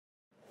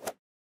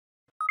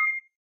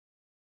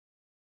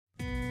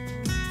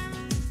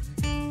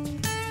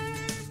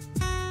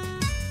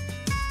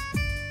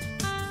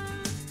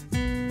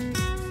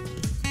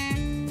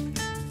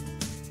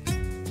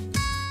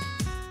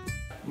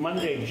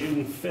Monday,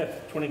 June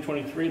 5th,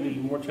 2023, the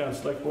Moretown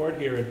Select Board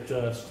here at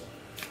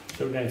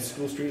 79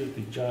 School Street at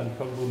the John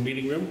Puggle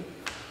Meeting Room.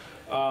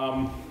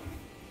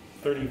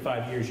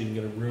 35 years you didn't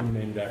get a room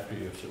named after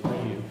you, so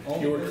Ray,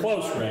 you were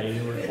close, Ray,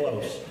 you were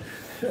close.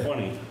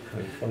 20,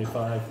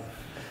 25.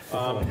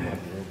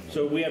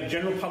 So we have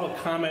general public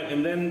comment,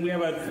 and then we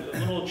have a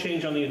little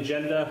change on the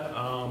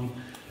agenda.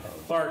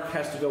 Clark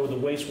has to go with the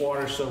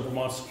wastewater, so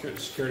Vermont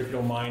Security, if you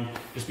don't mind,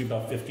 just be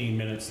about 15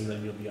 minutes and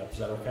then you'll be up. Is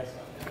that okay?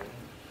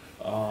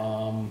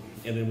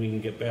 And then we can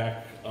get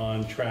back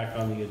on track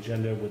on the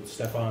agenda with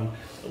Stefan.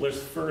 Let's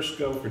first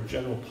go for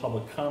general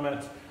public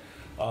comment.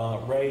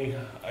 Ray,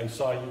 I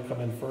saw you come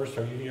in first.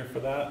 Are you here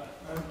for that?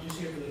 I'm just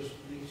here for the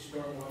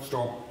stormwater.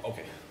 Storm,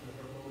 okay.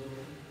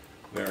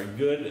 Very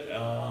good.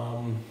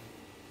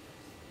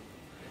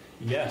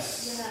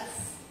 Yes.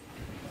 Yes.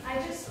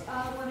 I just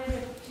wanted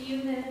a few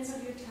minutes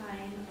of your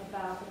time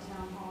about the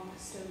town hall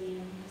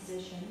custodian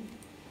position.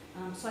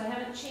 So I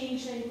haven't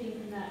changed anything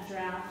from that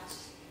draft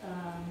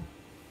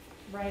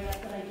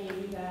write-up that I gave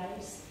you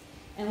guys.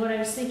 And what I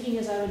was thinking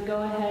is I would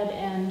go ahead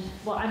and,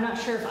 well, I'm not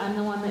sure if I'm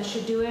the one that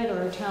should do it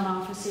or town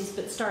offices,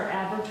 but start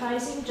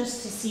advertising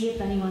just to see if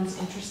anyone's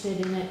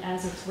interested in it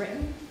as it's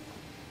written.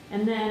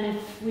 And then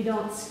if we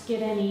don't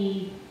get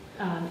any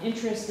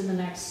interest in the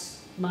next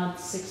month,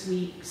 6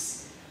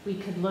 weeks, we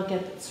could look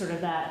at sort of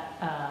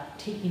that,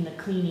 taking the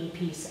cleaning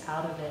piece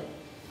out of it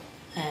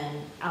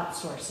and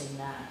outsourcing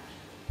that.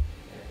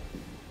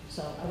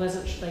 So I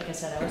wasn't, like I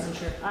said, I wasn't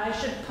sure if I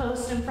should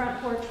post in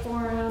Front Porch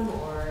Forum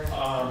or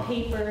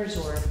papers,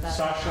 or if that's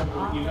Sasha,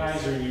 you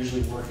guys are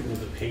usually working with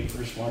the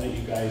papers. Why don't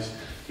you guys,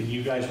 can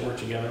you guys work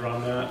together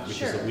on that? Because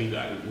sure. we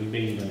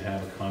may even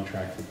have a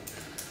contract that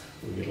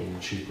we get a little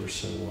cheaper,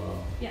 so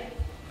yeah.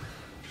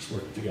 Just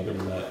work together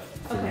with that,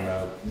 figure it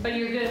out. But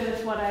you're good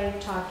with what I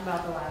talked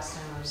about the last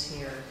time I was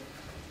here.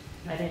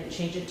 I didn't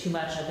change it too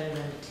much other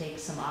than to take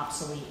some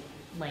obsolete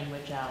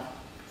language out.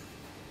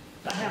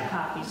 I have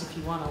copies if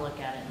you want to look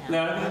at it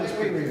now. No, I think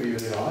we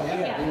reviewed it all.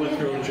 Yeah. we went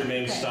through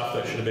germane stuff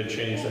that should have been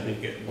changed, I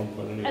think, at one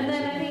point anyway. And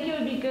then I think it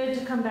would be good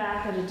to come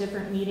back at a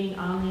different meeting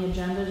on the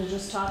agenda to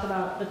just talk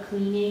about the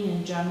cleaning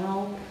in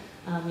general.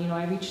 You know,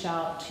 I reached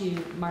out to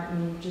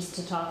Martin just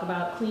to talk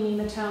about cleaning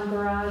the town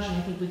garage, and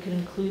I think we could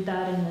include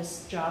that in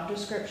this job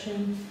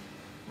description.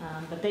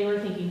 But they were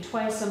thinking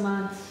twice a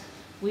month.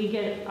 We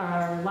get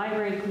our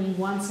library cleaned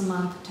once a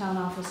month. Town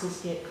offices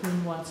get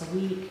cleaned once a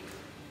week.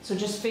 So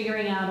just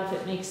figuring out if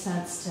it makes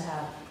sense to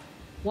have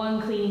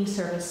one cleaning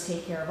service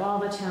take care of all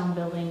the town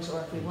buildings, or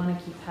if we want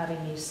to keep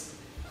having these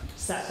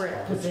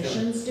separate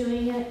positions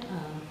doing it.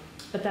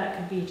 But that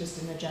could be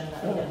just an agenda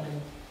item.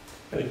 And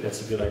I think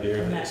that's a good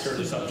idea. And it's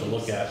certainly something to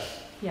look at.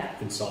 Yeah.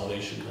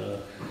 Consolidation.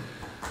 Should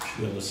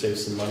be able to save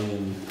some money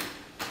and.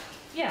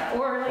 Yeah,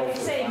 or like I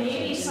say,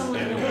 maybe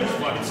someone will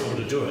find someone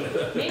to do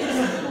it. Maybe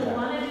someone will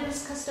want it in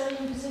this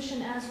custodian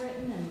position as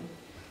written, and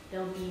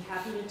they'll be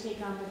happy to take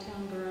on the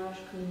town garage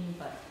cleaning.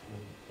 But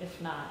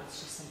if not, it's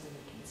just something to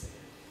consider.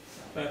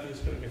 So. I think it's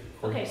going to be.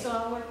 Okay, so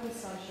I'll work with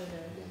Sasha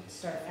to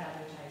start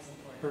advertising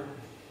for it.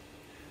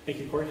 Thank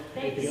you, Corey.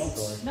 Thanks. Anything else,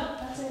 Corey? Nope,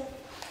 that's it.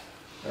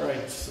 All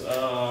right,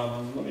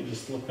 let me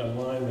just look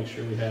online, make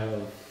sure we have.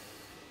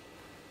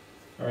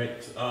 All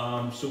right,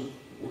 so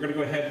we're going to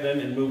go ahead then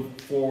and move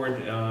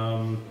forward.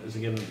 As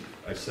again,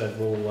 I said,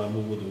 we'll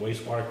move with the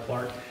wastewater.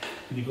 Clark,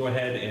 can you go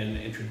ahead and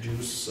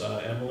introduce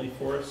Emily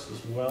for us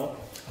as well?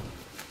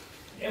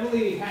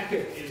 Emily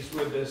Hackett is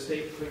with the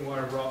State Clean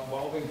Water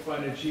Revolving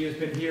Fund, and she has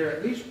been here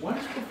at least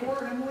once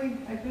before, Emily,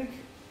 I think?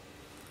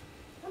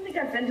 I don't think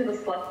I've been to the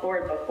select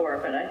board before,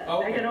 but I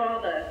go to all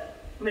the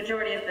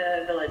majority of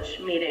the village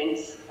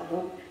meetings.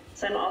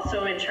 So I'm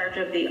also in charge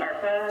of the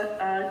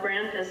ARPA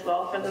grant as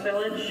well for the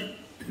village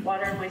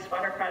water and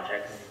wastewater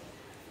projects.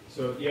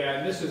 So yeah,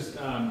 and this is,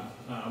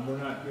 we're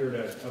not here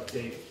to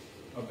update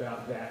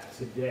about that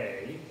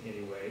today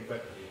anyway,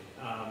 but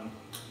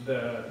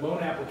the loan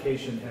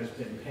application has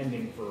been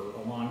pending for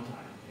a long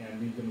time,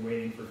 and we've been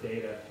waiting for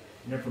data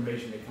and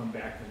information to come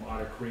back from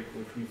Otter Creek,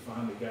 which we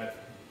finally got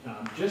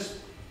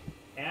just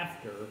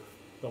after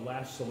the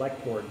last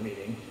select board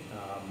meeting,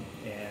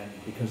 and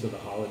because of the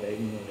holiday,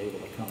 we weren't able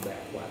to come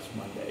back last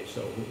Monday.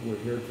 So we're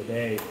here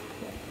today.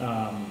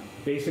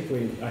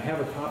 Basically, I have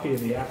a copy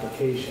of the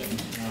application.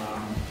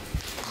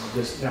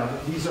 Now,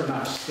 these are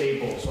not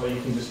stapled, so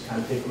you can just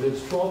kind of take it.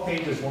 It's 12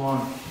 pages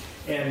long,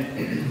 and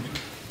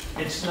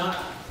it's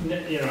not,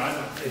 you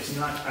know, it's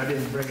not, I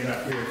didn't bring it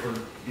up here for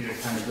you to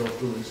kind of go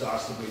through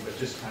exhaustively, but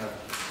just kind of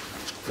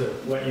to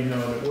let you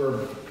know that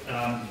we're,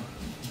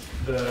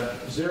 the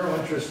zero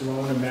interest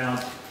loan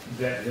amount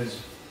that has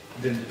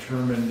been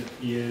determined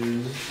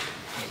is,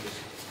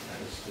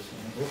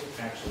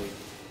 actually,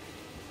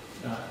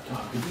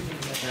 Tom, could you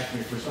give that back to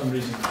me for some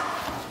reason? I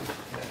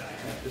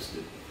have this,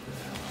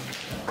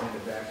 I'll hand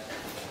it back.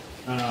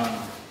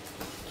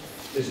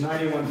 Is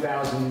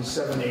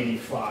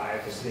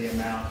 $91,785 is the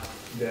amount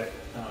that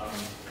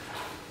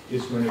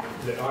is going to,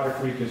 that Otter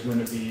Creek is going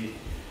to be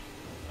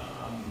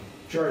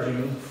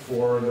charging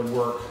for the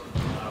work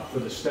for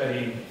the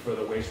study for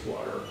the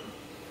wastewater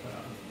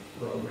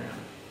program.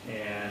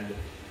 And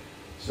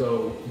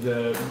so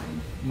the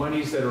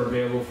monies that are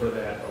available for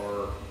that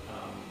are,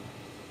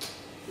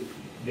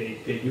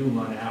 they do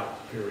run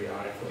out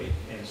periodically.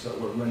 And so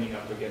we're running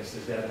up against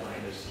the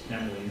deadline, as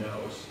Emily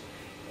knows.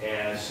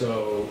 And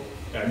so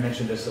I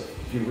mentioned this a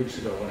few weeks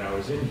ago when I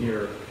was in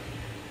here,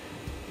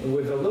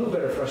 with a little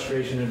bit of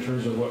frustration in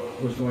terms of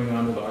what was going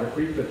on with Otter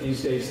Creek, but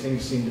these days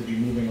things seem to be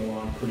moving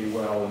along pretty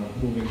well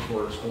and moving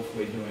towards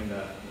hopefully doing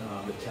the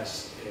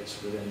test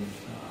pits within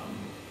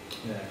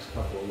the next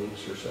couple of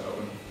weeks or so.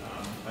 And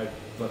I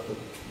left a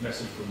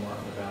message for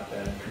Martin about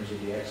that in terms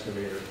of the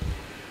excavator.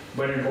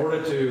 But in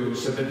order to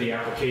submit the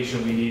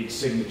application, we need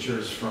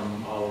signatures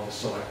from all of the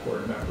select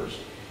board members.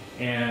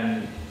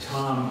 And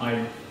Tom,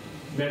 I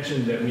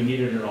mentioned that we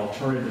needed an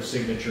alternative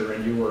signature,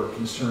 and you were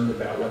concerned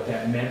about what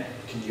that meant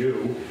to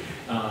you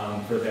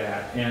for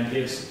that. And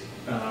it's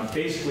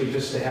basically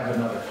just to have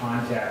another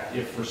contact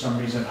if for some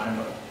reason I'm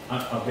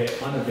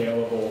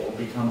unavailable or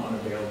become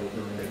unavailable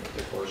during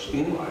the course of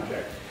the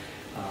project.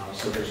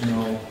 So there's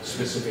no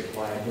specific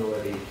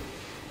liability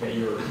that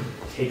you're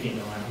taking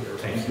on here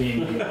from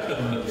being the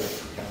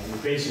alternative. You're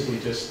basically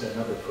just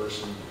another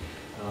person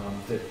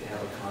to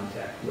have a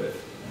contact with.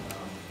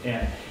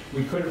 And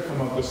we could have come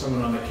up with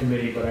someone on the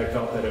committee, but I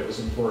felt that it was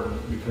important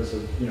because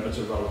of, it's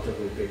a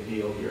relatively big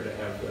deal here to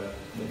have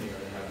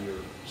your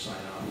sign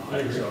on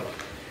it.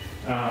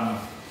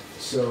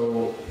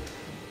 So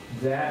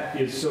that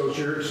is, so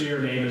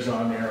your name is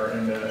on there,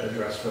 and the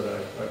address for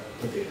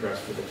put the address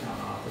for the town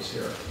office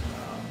here,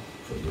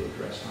 put your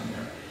address on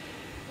there.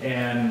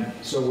 And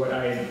so what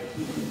I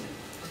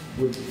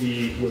would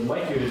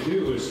like you to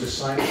do is to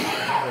sign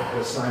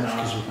the sign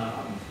off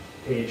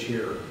page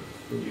here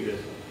for you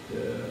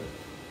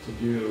to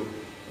do.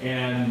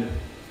 And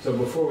so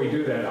before we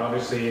do that,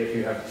 obviously, if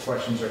you have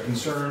questions or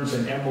concerns,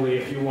 and Emily,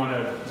 if you want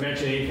to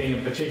mention anything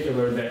in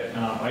particular that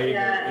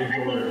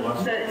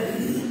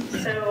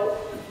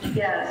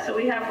so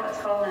we have what's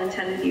called an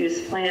intended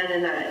use plan,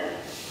 and that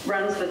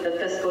runs with the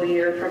fiscal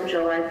year from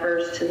July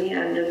 1st to the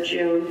end of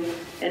June.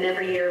 And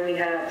every year we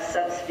have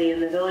subsidy,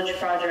 and the village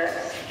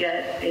projects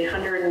get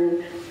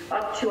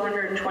up to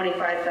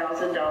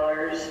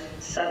 $125,000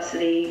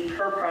 subsidy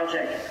per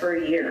project per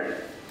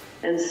year.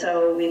 And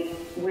so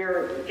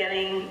we're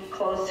getting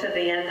close to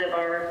the end of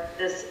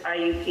this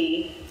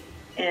IUP,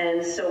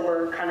 and so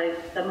we're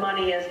the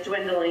money is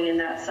dwindling in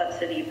that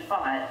subsidy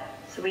pot.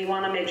 So we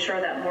want to make sure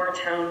that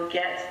Moretown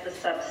gets the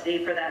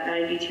subsidy for that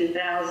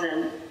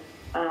 $92,000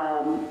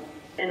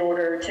 in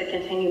order to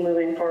continue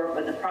moving forward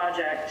with the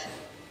project.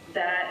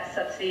 That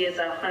subsidy is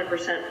a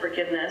 100%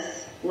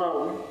 forgiveness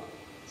loan,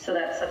 so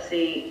that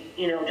subsidy,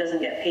 doesn't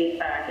get paid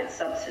back. It's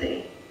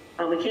subsidy.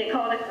 We can't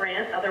call it a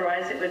grant,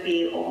 otherwise it would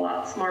be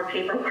lots more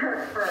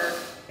paperwork for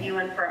you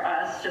and for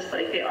us, just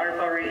like the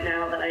ARPA right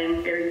now that I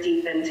am very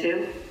deep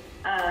into.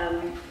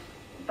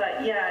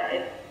 But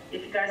yeah,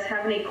 if you guys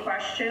have any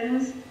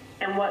questions,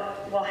 and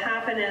what will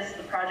happen as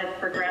the project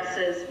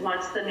progresses,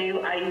 once the new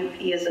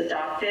IUP is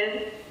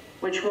adopted,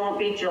 which won't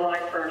be July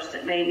 1st,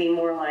 it may be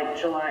more like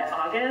July,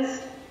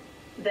 August,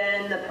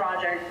 then the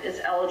project is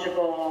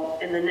eligible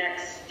in the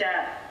next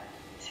step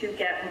to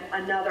get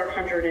another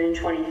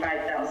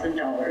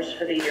 $125,000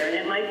 for the year. And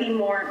it might be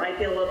more, it might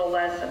be a little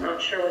less. I'm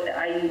not sure what the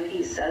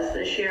IUP says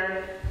this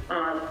year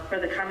for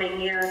the coming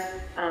year.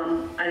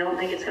 I don't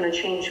think it's going to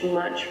change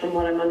much from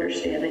what I'm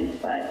understanding,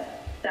 but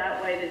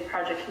that way the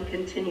project can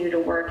continue to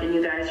work, and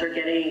you guys are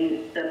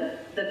getting the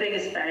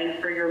biggest bang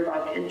for your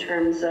buck in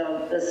terms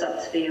of the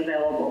subsidy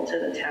available to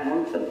the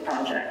town for the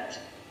project.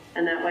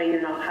 And that way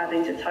you're not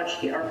having to touch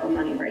the ARPA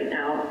money right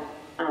now,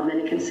 and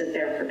it can sit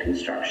there for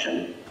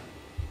construction.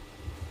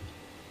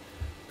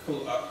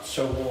 Cool.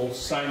 So we'll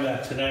sign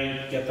that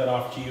tonight, get that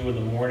off to you in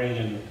the morning,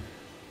 and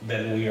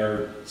then we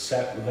are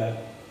set with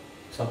that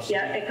subsidy?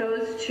 Yeah, it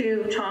goes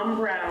to Tom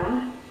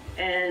Brown,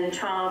 and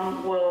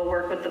Tom will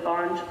work with the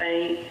bond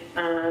bank.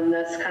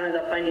 That's kind of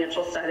the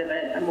financial side of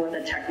it, and more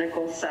the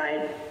technical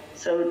side.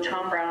 So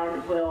Tom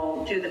Brown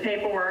will do the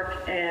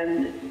paperwork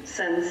and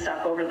send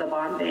stuff over to the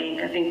bond bank.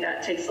 I think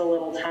that takes a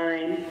little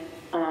time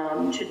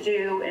to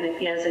do, and if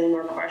he has any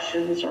more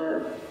questions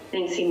or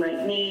things he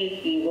might need,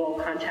 he will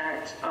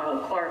contact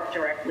Clark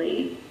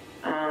directly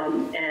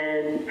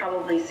and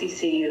probably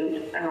CC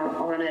you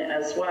on it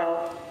as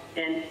well.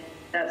 And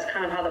that's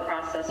kind of how the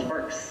process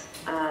works.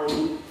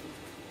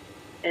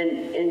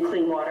 In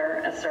Clean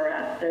Water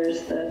SRF,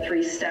 there's the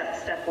 3 steps.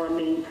 Step 1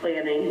 being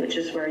planning, which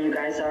is where you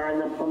guys are in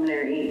the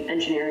preliminary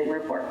engineering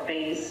report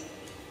phase.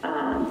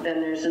 Then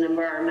there's an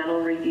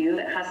environmental review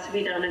that has to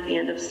be done at the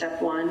end of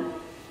step 1.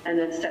 And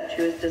then step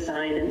 2 is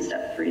design, and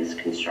step 3 is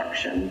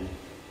construction.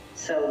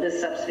 So this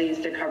subsidy is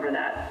to cover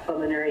that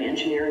preliminary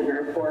engineering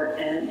report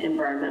and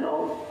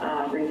environmental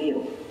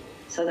review.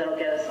 So that'll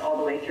get us all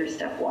the way through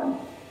step 1.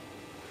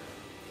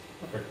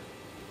 Perfect.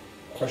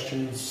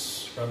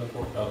 Questions around the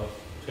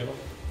table?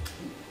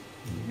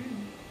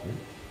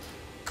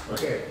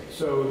 Okay,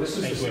 so this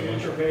is the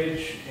signature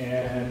page,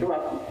 and You're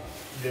welcome.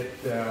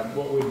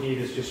 what we need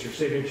is just your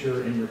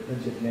signature and your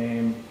printed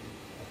name.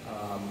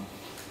 And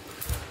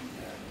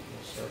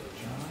we'll start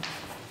with John.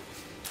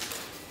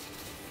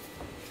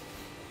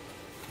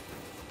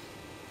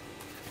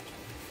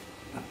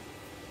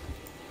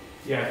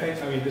 Yeah,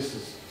 I mean, this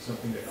is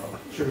something that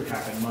should have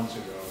happened months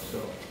ago,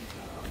 so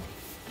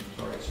I'm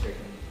sorry it's taken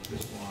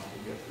this long to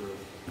get through.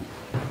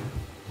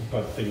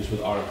 But things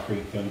with Otter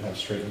Creek have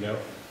straightened out?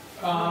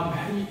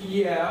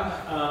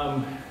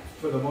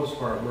 For the most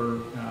part, we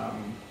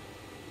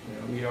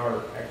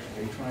are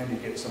actually trying to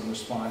get some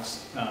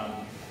response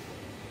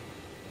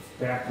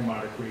back from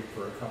Otter Creek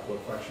for a couple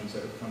of questions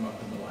that have come up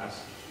in the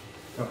last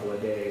couple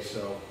of days,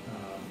 so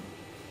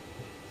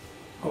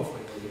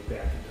hopefully we'll get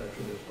back in touch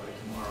with us by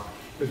tomorrow.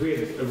 Because we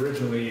had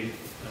originally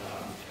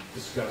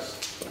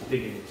discussed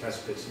digging the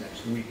test pits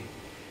next week,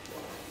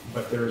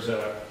 but there's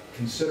a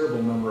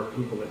considerable number of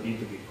people that need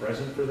to be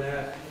present for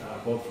that,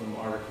 both from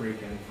Otter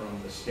Creek and from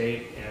the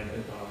state,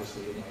 and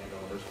obviously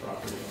landowners,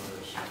 property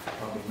owners,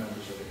 probably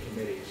members of the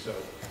committee. So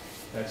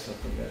that's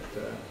something that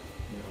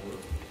we're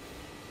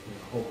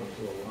hoping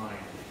to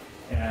align.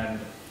 And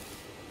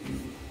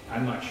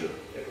I'm not sure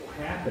it will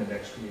happen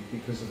next week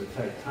because of the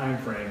tight time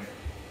frame.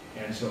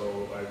 And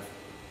so I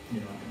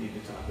need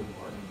to talk with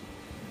Martin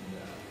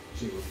and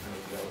see what kind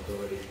of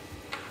availability.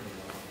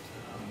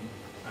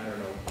 I don't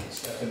know,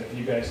 Stefan, if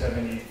you guys have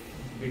any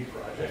big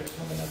projects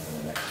coming up in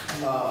the next.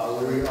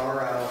 We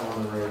are out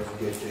on the road to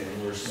get to,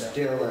 and we're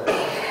still at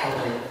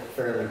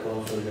fairly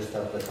close. We're just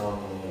up the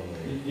common a little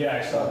bit. Yeah,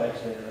 I saw that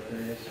excavator up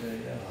there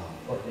yesterday,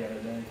 or the other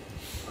day.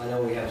 I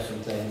know we have some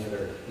things that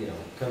are,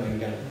 coming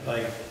down,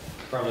 like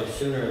probably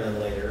sooner than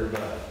later,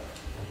 but I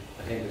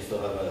think we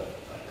still have a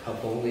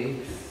couple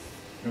weeks.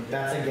 Okay.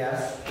 That's a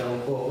guess.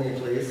 Don't quote me,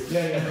 please.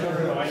 Yeah,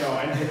 no, I know.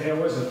 It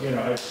wasn't,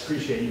 I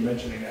appreciate you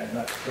mentioning that,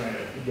 not trying to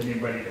get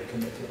anybody to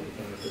commit to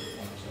anything at this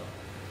point,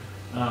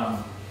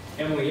 so.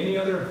 Emily, any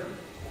other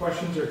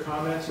questions or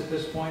comments at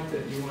this point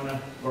that you want to,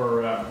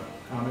 or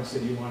comments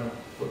that you want to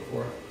put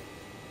forth?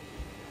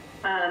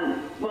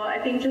 Well, I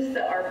think just the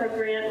ARPA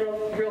grant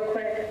real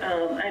quick.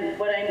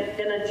 What I'm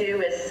going to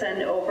do is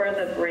send over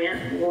the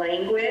grant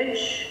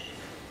language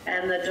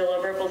and the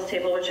deliverables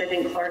table, which I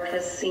think Clark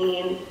has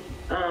seen.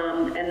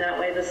 And that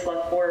way the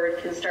select board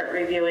can start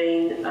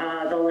reviewing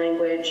the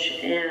language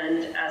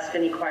and ask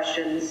any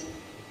questions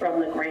from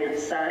the grant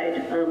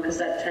side, because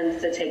that tends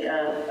to take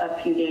a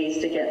few days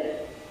to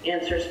get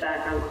answers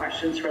back on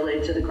questions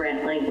related to the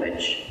grant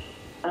language.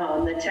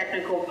 The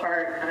technical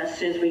part, as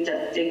soon as we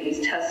dig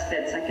these test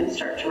pits, I can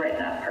start to write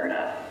that part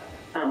up.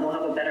 We'll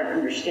have a better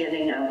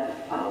understanding of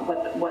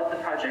what the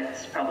project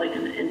is probably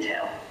going to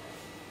entail.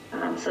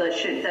 So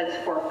that's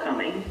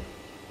forthcoming.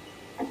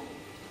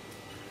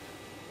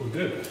 Well,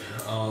 good.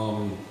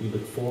 We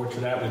look forward to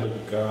that.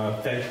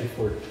 Thank you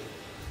for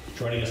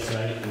joining us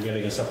tonight and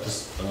getting us up to,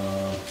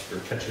 or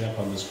catching up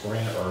on this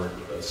grant or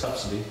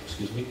subsidy,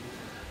 excuse me.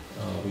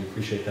 We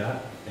appreciate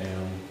that.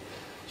 And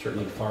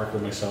certainly Clark or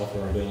myself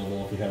are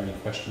available if you have any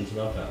questions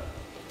about that.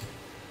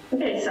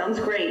 Okay, sounds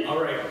great.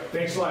 All right.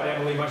 Thanks a lot,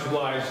 Emily. Much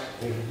obliged.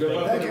 Good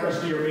luck with the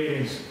rest of your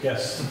meetings.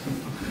 Yes.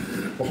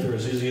 Hope they're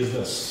as easy as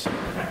this.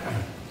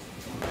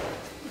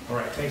 All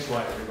right. Thanks a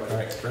lot, everybody. All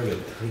right. Very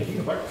good. Thank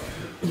you, Clark.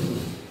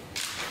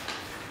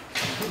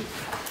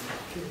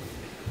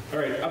 All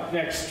right, up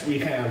next we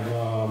have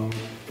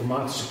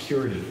Vermont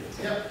Security.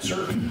 Yep.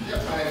 Sir.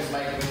 Yep, my name is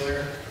Mike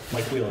Wheeler.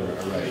 Mike Wheeler, all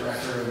I'm the right.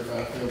 Director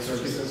of Field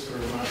Services for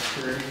Vermont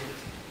Security.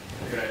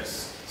 Could I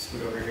just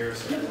scoot over here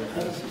so everyone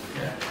can...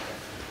 Yeah.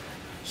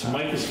 So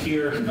Mike is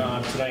here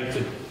tonight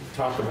to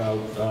talk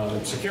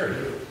about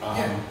security.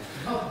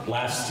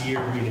 Last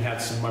year we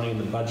had some money in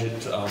the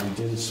budget. We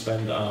didn't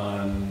spend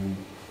on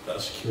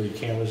security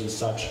cameras and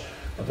such,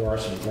 but there are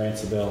some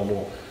grants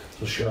available.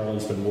 So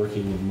Sherilyn's been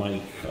working with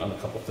Mike on a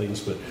couple things,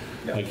 but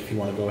Yep. Mike, if you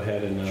want to go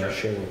ahead and Sure.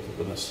 share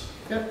with us.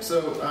 Yep,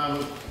 so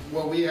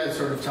what we had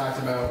sort of talked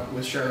about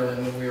with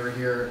Sherilyn when we were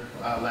here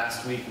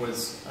last week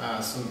was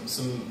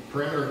some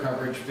perimeter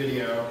coverage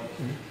video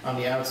on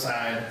the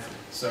outside.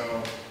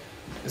 So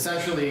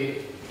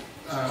essentially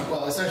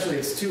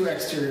it's 2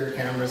 exterior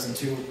cameras and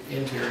 2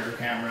 interior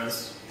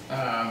cameras,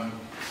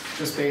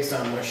 just based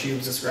on what she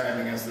was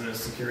describing as the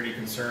security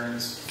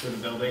concerns for the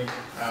building.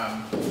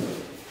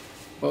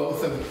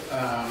 Both of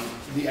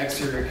the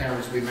exterior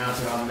cameras we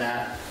mounted on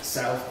that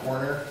south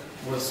corner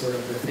was sort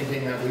of the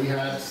thinking that we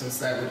had, since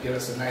that would give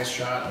us a nice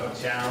shot of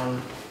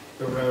down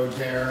the road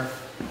there.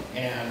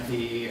 And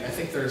I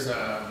think there's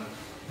a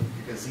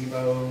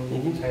gazebo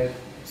type,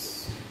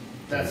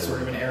 that's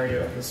sort of an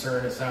area of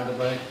concern, it sounded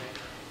like.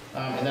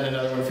 And then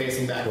another one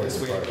facing back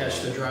this way to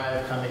catch the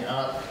drive coming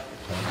up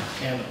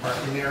and the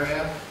parking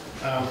area.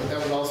 And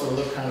that would also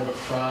look kind of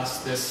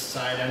across this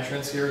side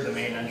entrance here, the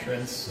main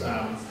entrance.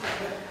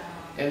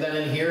 And then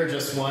in here,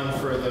 just one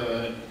for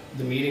the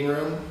meeting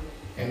room,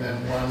 and then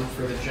one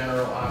for the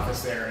general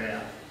office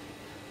area.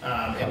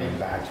 Coming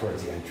back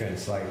towards the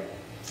entrance, like...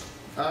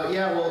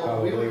 Yeah,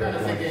 well, we were kind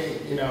of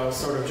thinking,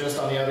 sort of just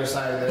on the other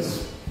side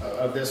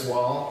of this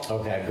wall.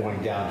 Okay, going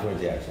down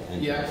towards the actual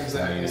entrance. Yeah,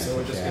 exactly. So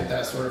we'll just get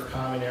that sort of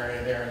common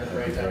area there and then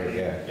right down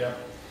here. Yep.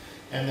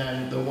 And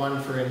then the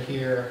one for in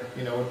here,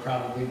 would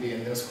probably be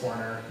in this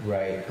corner.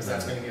 Right. Because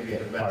that's going to give you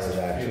the Part best of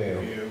that too.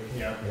 view.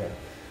 Yep. Yeah.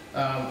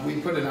 We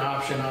put an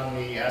option on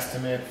the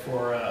estimate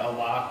for a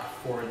lock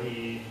for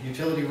the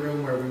utility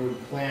room where we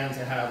would plan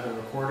to have the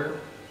recorder.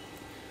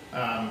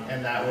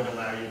 And that would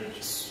allow you to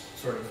just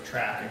sort of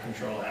track and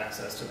control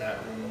access to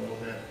that room a little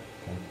bit.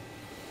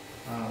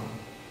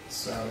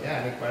 So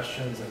yeah, any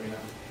questions? I mean,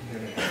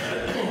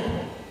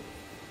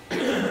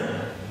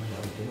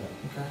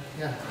 okay,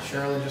 yeah,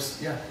 Cheryl,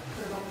 just, yeah.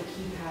 What about the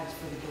keypads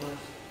for the doors?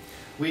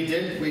 We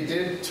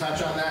did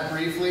touch on that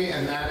briefly,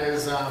 and that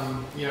is,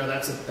 you know,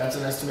 that's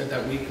an estimate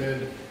that we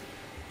could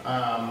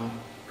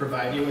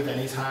provide you with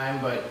any time,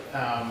 but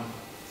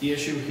the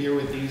issue here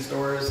with these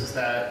doors is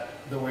that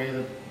the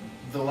way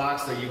the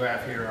locks that you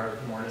have here are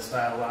mortise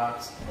style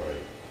locks. Right.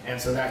 And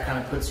so that kind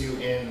of puts you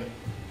in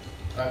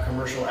a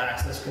commercial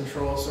access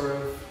control sort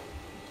of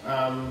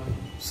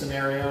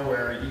scenario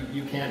where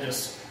you can't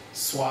just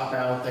swap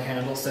out the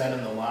handle set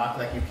and the lock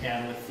like you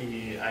can with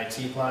the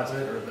IT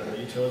closet or the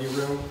utility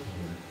room.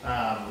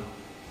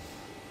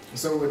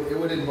 So it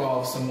would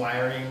involve some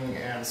wiring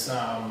and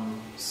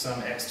some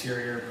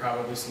exterior,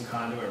 probably some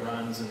conduit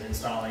runs and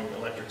installing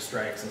electric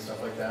strikes and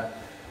stuff like that.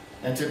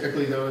 And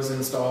typically those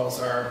installs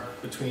are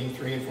between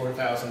 $3,000 and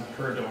 $4,000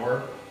 per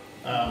door.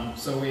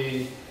 So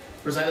we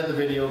presented the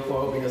video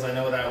quote because I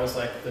know that was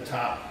like the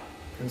top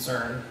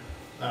concern.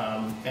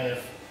 And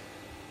if,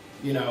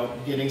 you know,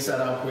 getting set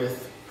up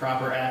with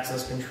proper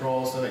access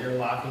control so that you're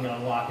locking and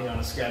unlocking on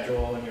a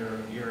schedule, and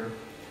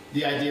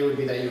the idea would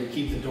be that you would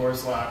keep the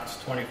doors locked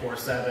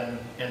 24/7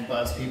 and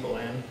buzz people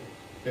in,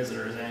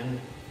 visitors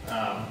in,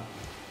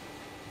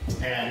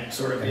 and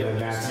sort of be able to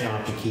that's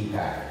not the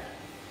keypad.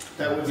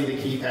 That would be the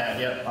keypad,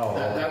 yep. Oh,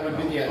 that would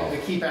be, yeah, the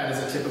keypad is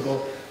a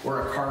typical,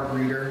 or a card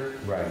reader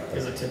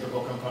is a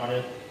typical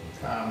component.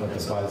 But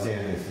the buzz-in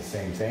is the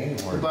same thing?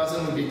 Or? The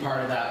buzz-in would be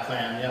part of that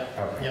plan, yep.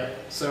 Okay. Yep.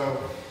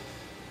 So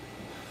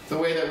the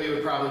way that we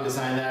would probably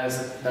design that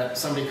is that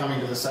somebody coming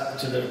to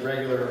the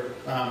regular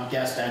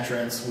guest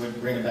entrance would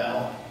ring a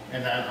bell,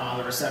 and then on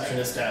the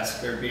receptionist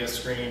desk there'd be a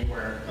screen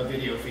where a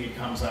video feed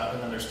comes up,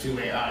 and then there's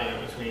two-way audio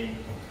between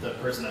the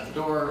person at the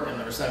door and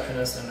the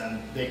receptionist, and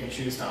then they can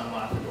choose to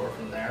unlock the door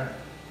from there.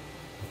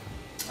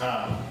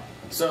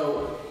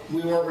 So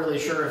we weren't really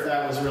sure if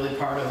that was really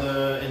part of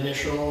the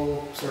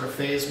initial sort of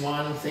phase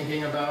one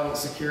thinking about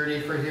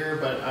security for here,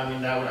 but I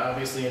mean that would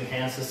obviously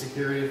enhance the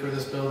security for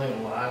this building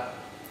a lot.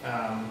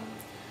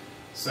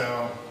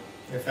 So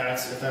if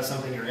that's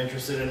something you're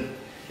interested in,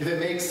 if it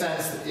makes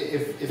sense,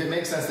 if it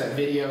makes sense that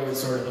video is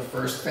sort of the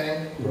first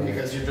thing,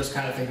 because you're just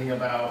kind of thinking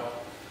about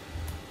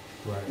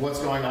what's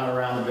going on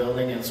around the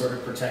building and sort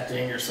of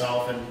protecting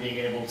yourself and being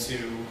able to,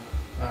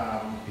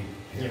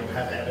 you know,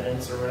 have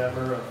evidence or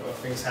whatever of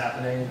things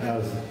happening. Now,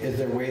 is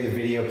there a way the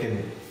video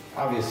can,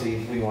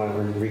 obviously we want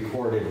to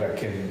record it, but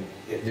can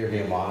there be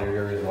a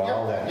monitor as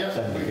well that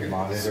somebody can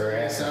monitor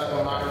it? Set up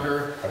a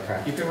monitor.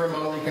 Okay. You can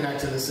remotely connect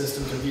to the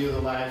system to view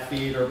the live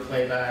feed or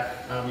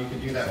playback. You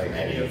can do that from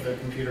any of the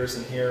computers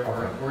in here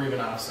or even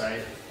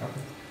off-site.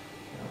 Okay.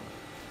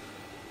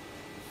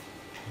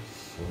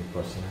 Any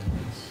questions?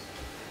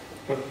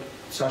 But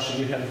Sasha,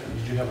 did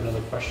you have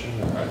another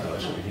question? Or I thought I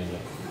saw your hand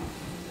up.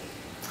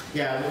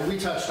 Yeah, we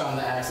touched on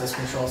the access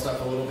control stuff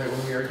a little bit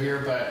when we were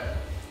here, but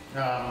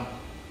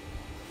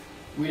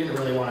we didn't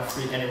really want to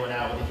freak anyone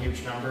out with a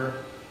huge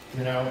number,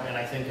 you know, and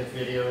I think if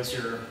video is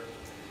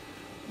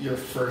your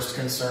first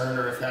concern,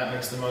 or if that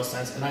makes the most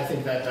sense, and I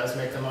think that does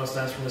make the most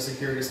sense from a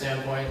security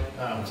standpoint,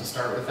 to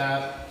start with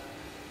that.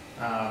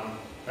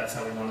 That's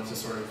how we wanted to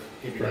sort of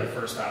give you that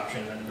first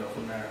option and go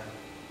from there.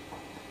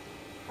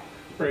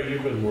 Right,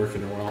 you've been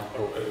working around,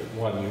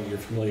 you're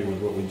familiar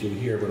with what we do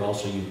here, but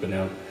also you've been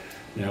out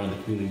now in the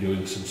community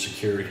doing some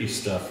security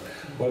stuff.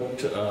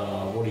 What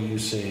are you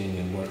seeing,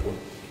 and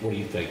what do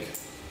you think?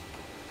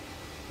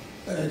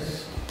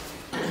 As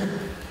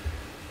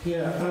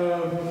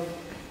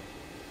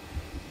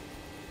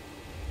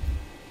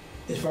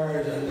far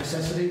as a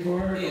necessity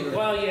for it? Or?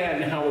 Well, yeah,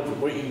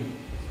 and what you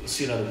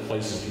see in other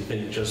places, do you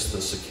think just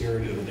the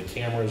security with the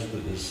cameras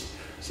is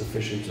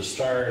sufficient to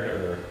start,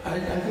 or? I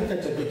think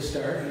that's a good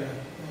start, yeah.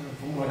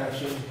 From what I've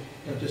seen,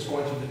 you know, just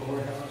going to the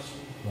courthouse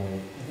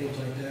and things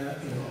like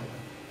that, you know.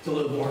 It's a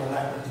little more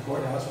elaborate, the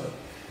courthouse, but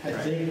I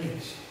think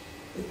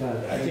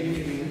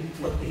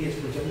what he has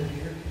presented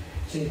here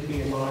seems to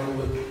be in line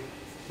with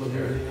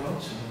everything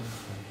else.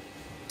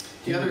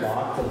 Do you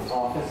lock the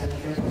office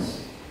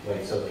entrance?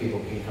 Like, so people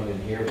can come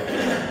in here, but they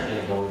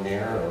can't go in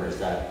there, or is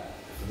that,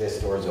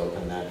 this door's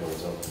open, that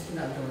door's open?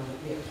 That door's open,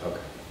 yeah.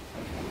 Okay.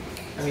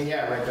 I mean,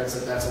 yeah, right, that's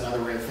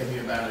another way of thinking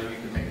about it. You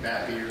could make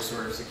that be your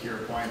sort of secure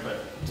point, but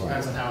it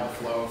depends on how the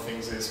flow of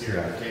things is here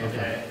day to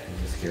day.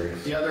 I'm just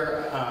curious. The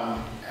other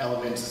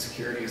element to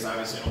security is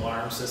obviously an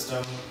alarm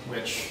system,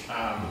 which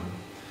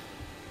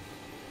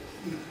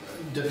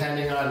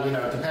depending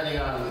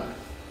on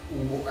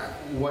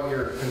what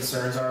your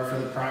concerns are for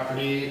the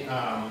property,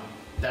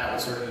 that will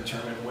sort of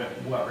determine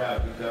what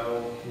route you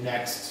go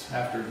next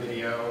after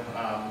video.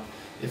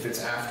 If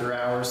it's after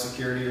hours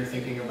security you're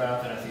thinking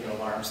about, then I think an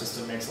alarm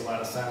system makes a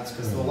lot of sense,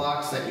 because the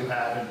locks that you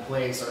have in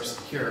place are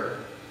secure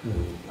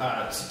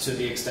to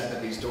the extent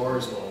that these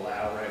doors will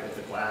allow, right, with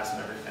the glass glass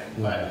and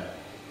everything, but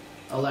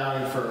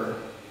allowing for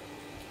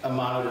a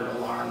monitored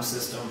alarm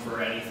system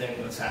for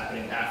anything that's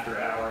happening after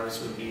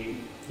hours would be,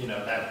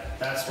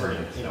 that's where,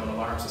 an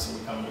alarm system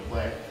would come into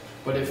play.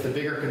 But if the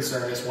bigger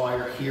concern is while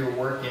you're here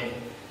working,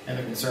 and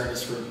the concern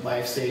is for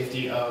life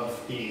safety of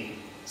the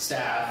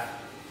staff,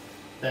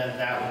 then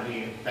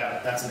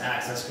that's an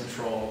access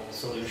control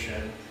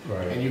solution.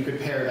 Right. And you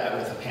could pair that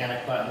with a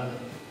panic button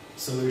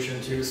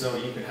solution too, so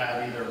you could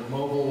have either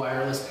mobile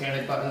wireless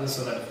panic buttons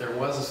so that if there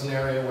was a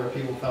scenario where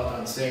people felt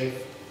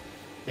unsafe,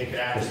 they could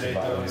activate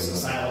those, a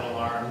silent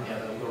alarm,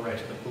 that would go right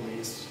to the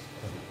police.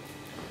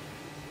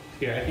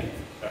 Yeah, I think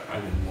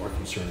I'm more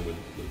concerned with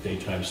the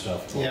daytime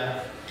stuff.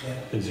 Yeah.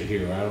 Things are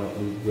here.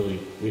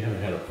 We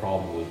haven't had a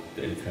problem with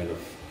any kind of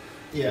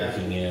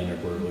breaking in or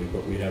burglary,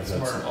 but we have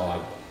had some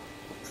odd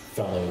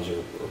fellows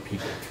or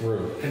people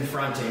through.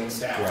 Confronting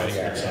staff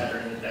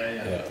during the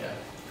day,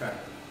 Okay.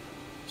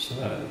 So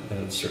that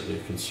is certainly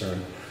a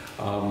concern.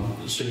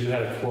 So you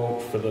had a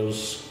quote for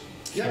those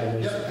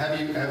cameras?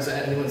 Yep. Has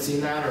anyone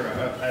seen that?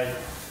 Or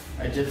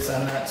I did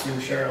send that to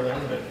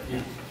Sherilyn, but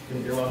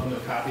you're welcome to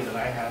a copy that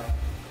I have.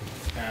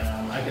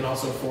 And I can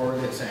also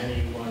forward it to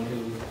anyone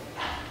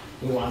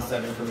who wants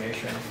that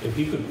information. If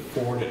you could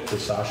forward it to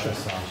Sasha,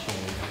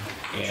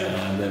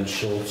 and then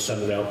she'll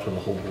send it out to the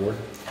whole board.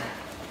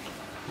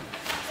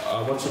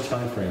 What's the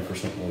time frame for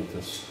something like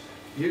this?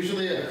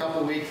 Usually a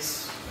couple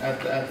weeks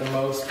at the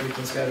most, we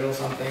can schedule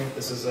something.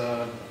 This is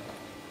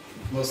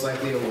most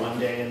likely a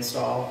one-day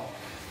install.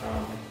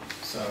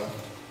 So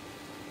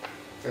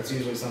that's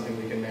usually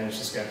something we can manage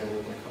to schedule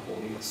within a couple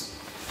weeks.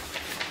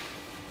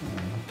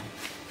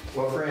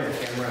 What brand of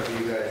camera do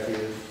you guys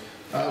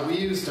use? We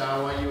use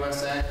Dahua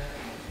USA.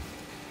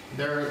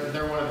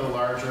 They're one of the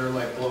larger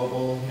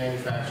global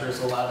manufacturers.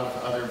 A lot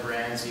of other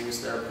brands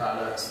use their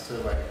products to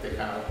they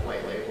kind of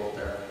white label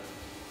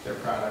their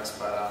products,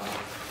 but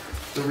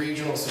the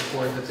regional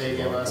support that they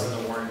give us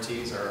and the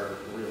warranties are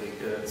really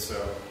good.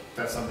 So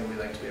that's something we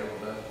like to be able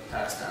to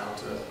pass down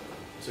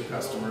to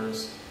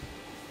customers.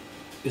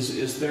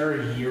 Is there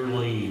a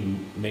yearly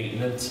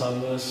maintenance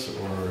on this,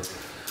 or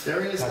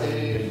there is how do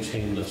you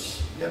maintain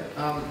this?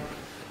 Yep.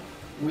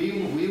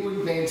 We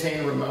would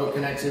maintain remote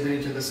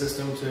connectivity to the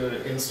system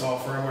to install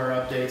firmware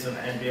updates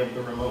and be able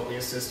to remotely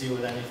assist you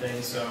with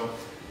anything. So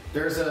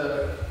there's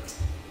a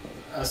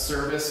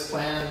service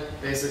plan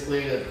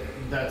basically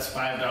that's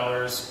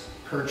 $5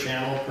 per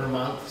channel per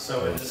month.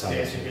 So in this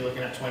case, you'd be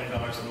looking at $20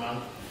 a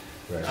month.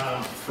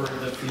 Right. For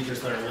the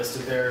features that are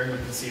listed there. You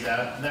can see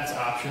that. That's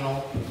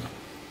optional.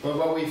 But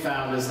what we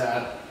found is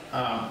that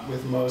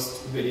with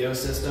most video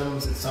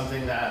systems, it's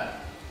something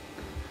that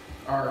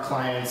our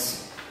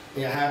clients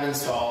have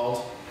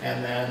installed,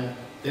 and then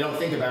they don't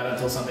think about it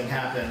until something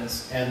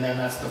happens, and then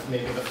that's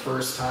maybe the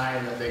first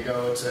time that they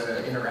go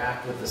to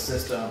interact with the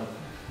system.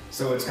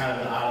 So it's kind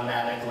of an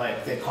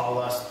automatic, they call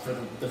us for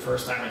the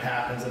first time it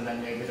happens, and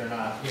then maybe they're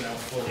not,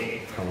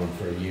 fully coming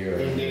for a year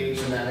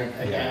engaged, and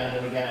then again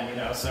and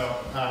again, So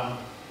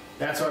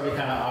that's why we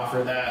kind of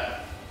offer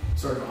that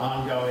sort of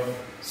ongoing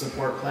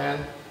support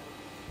plan.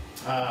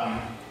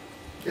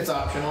 It's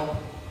optional.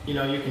 You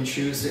can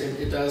choose.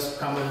 It does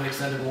come with an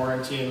extended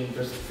warranty, and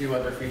there's a few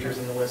other features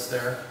in the list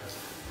there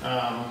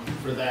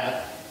for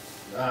that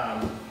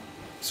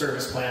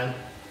service plan.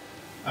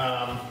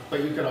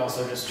 But you could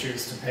also just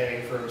choose to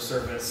pay for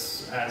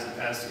service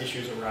as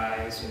issues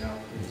arise.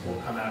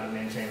 We'll come out and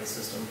maintain the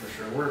system for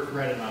sure. We're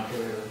right in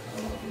Montpelier. I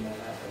don't know if you know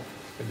that.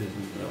 I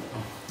didn't know.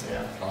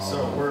 Yeah.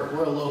 So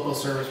we're a local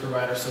service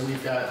provider. So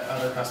we've got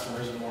other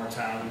customers in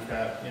Moretown. We've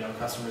got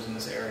customers in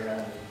this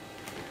area.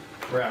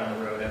 And we're out on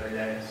the road every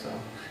day. So.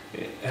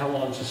 How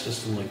long does a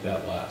system like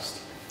that last?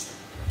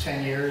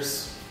 10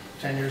 years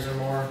or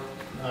more.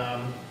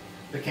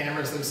 The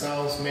cameras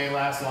themselves may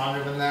last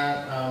longer than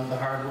that.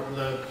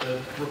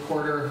 The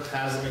recorder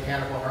has a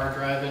mechanical hard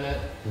drive in it.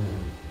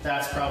 Mm-hmm.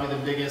 That's probably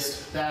the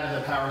biggest. That and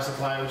the power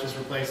supply, which is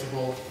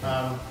replaceable.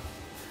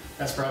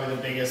 That's probably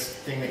the biggest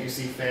thing that you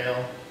see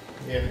fail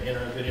in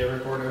a video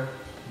recorder.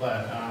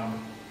 But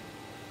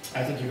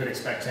I think you could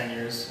expect 10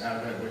 years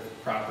out of it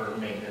with proper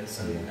maintenance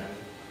and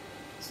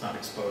it's not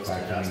exposed to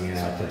dust. Vacuuming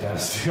out the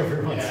dust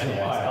every once in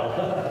a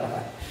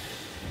while.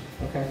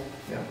 Okay.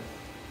 Yeah.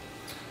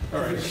 All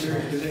right.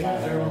 Do they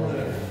have their own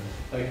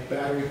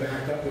battery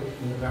backup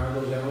when the power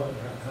goes out?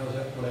 How's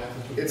that? What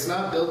happens with It's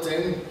not built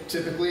in.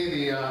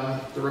 Typically,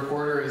 the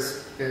recorder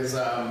is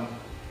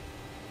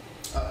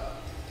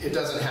it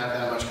doesn't have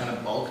that much kind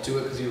of bulk to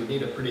it because you would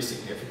need a pretty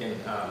significant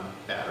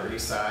battery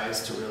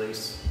size to really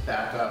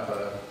back up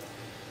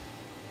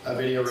a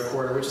video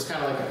recorder, which is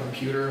kind of like a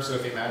computer. So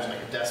if you imagine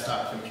a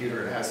desktop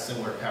computer, it has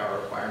similar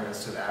power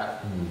requirements to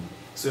that. Mm.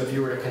 So if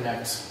you were to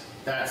connect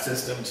that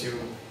system to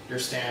your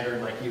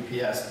standard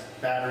UPS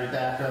battery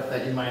backup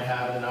that you might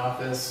have in an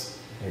office,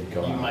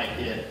 you might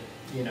get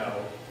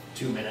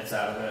 2 minutes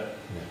out of it.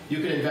 Yeah.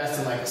 You could invest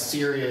in a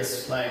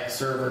serious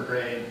server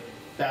grade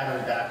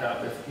battery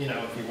backup if you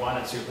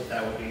wanted to, but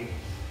that would be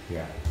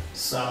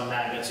some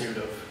magnitude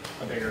of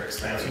a bigger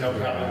expense, probably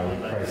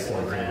like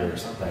 $4,000 or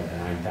something. Like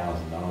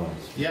 $9,000.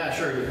 Yeah,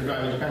 sure, I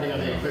mean, depending on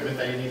the equipment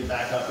that you need to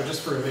back up, but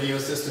just for a video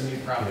system,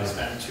 you'd probably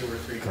spend $2,000 or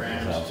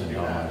 $3,000 to do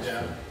that,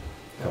 yeah.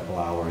 Couple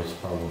hours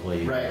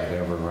probably, Right.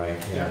 whatever, right?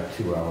 Yeah.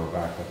 2-hour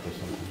backup or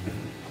something.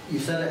 You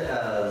said it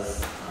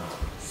has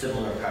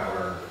similar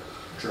power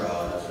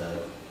draw as a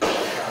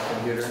desktop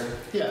computer.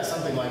 Yeah,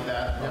 something like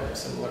that, yeah,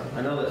 similar.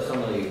 I know that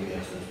some of the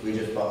units, we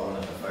just bought one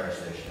at the fire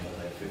station, it was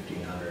like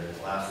 $1,500.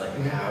 It lasts like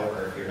an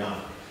hour if you're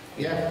not,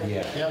 Yeah,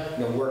 Yeah.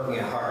 yeah, working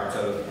it hard.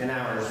 So an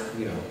hour's,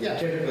 Yeah.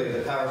 typically the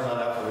power's not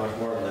out for much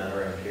more than that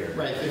around here.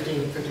 right,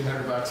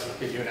 $1,500 would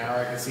get you an hour,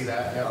 I can see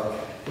that, yeah.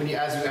 Okay.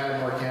 As you add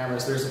more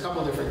cameras, there's a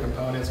couple different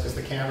components, because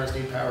the cameras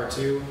need power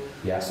too.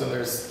 Yeah. So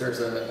there's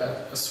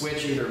a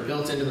switch either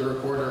built into the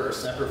recorder or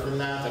separate from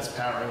that that's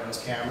powering those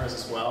cameras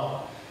as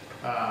well.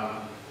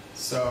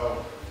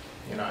 So,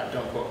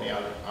 don't quote me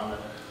on it.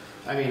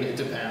 I mean, it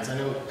depends. I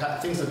know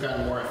things have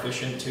gotten more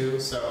efficient too,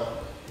 so,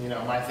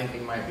 my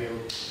thinking might be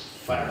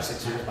 5 or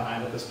 6 years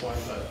behind at this point,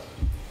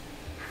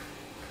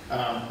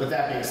 but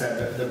that being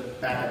said, the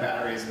backup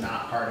battery is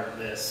not part of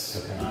this.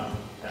 Okay.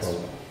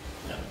 Estimate.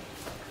 Yeah.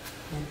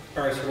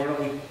 All right, so why don't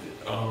we,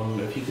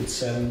 if you could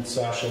send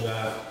Sasha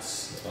that,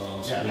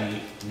 so Yeah. we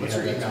What's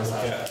have your that to email, look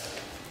Sasha? at.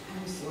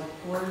 M select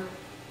board,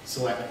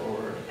 Select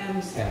board,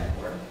 M select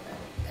board.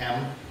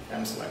 M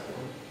select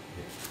board.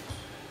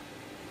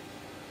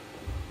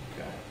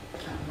 Okay.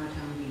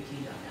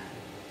 Moretownbt.net.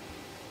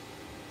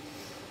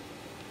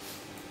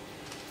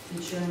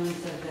 And Sherman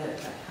said that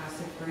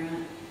passive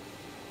grant,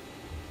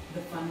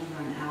 the funds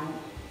run out,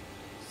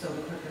 so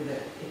the quicker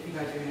that, if you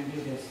guys are gonna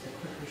do this, the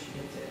quicker she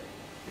gets it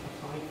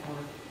applied for,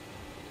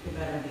 the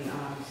better the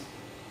odds.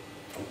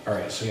 All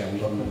right, so yeah, we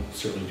can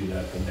certainly do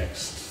that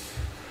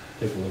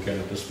take a look at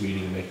it this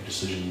meeting and make a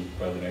decision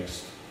by the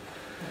next,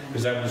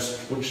 because that was,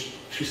 which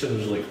she said it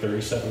was like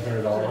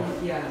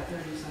 $3,700. Yeah,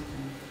 30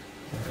 something.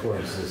 Of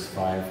course, it's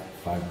 $5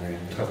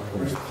 grand. Of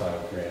course,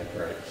 $5,000,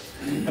 right.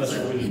 That's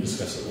what we can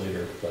discuss it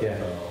later, but, Yeah.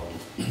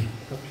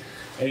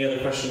 Any other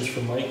questions for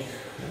Mike?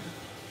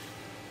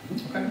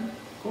 Okay,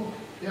 cool.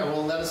 Yeah,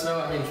 well, let us know.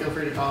 I mean, feel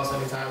free to call us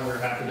anytime. We're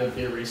happy to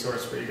be a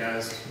resource for you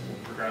guys,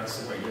 regardless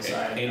of what you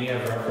decide. Any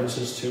other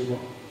references to?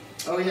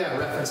 Oh yeah,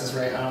 references,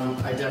 right.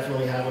 I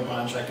definitely have a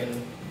bunch. I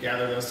can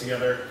gather those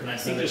together. Can I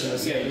send it to the Yeah,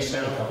 same just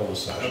send a email? couple of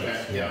Sasha.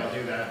 Okay, yeah, I'll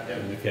do that. Yep.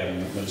 And if you have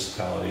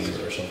municipalities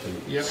or something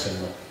Yep.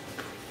 similar.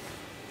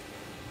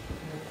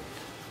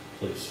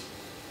 Please.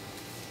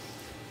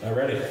 All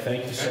righty,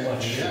 thank you so Okay.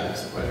 much. Yeah,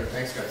 it's a pleasure.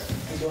 Thanks, guys.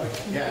 Enjoy.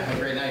 Yeah, have a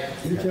great night.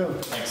 You too.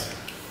 Thanks.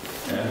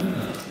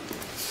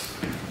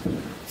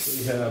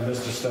 We have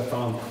Mr.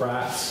 Stefan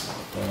Kratz,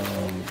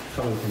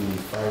 coming from the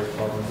fire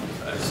department.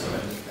 That's what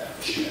I need that.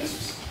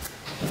 Yes.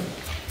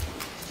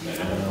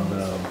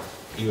 And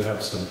you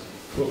have some,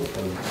 throw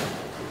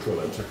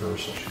that to her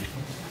so she,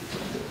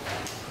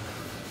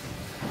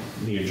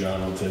 me or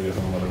John will take it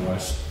home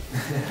otherwise.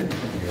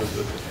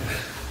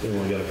 Then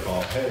we'll get a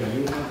call, hey,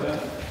 you want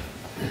that?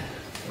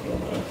 I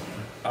don't know.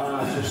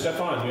 So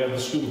Stefan, you have the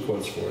scuba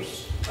quotes for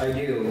us. I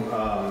do.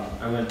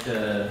 I went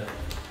to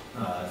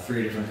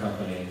 3 different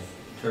companies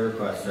to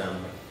request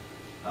them.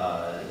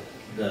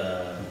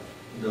 The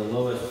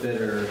lowest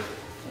bidder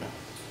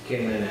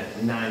came in at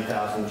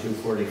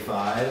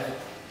 $9,245,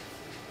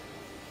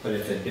 but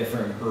it's a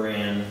different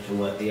brand to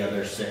what the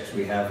other 6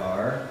 we have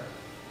are.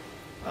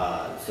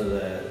 So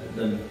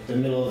the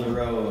middle of the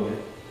road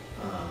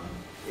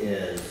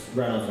is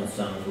Reynolds and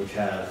Sons, which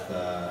has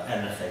the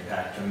MSA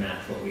pack to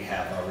match what we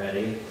have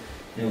already.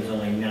 It was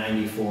only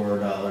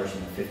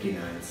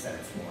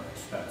 $94.59 more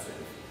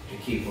expensive to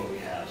keep what we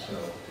have. So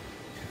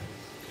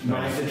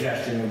my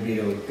suggestion would be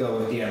to go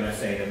with the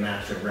MSA to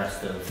match the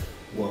rest of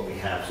what we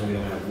have, so we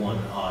don't have one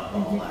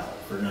oddball out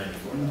for $94.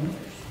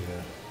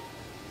 Yeah.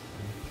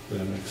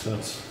 That makes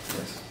sense.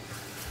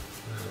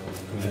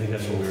 I think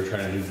that's what we were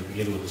trying to do to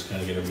begin with, is kind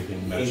of get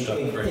everything matched up.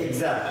 Right?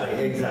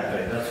 Exactly.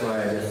 That's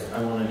why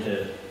I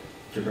wanted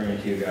to bring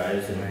it to you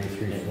guys. And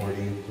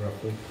 93.40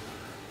 roughly.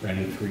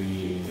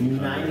 93,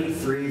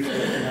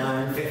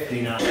 59,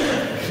 59.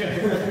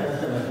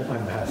 My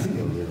math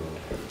skills are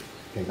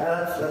low.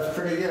 That's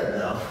pretty good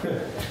though.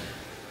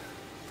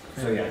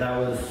 So yeah, that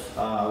was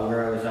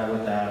where I was at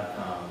with that.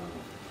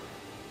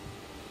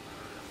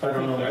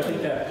 I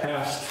think that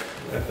passed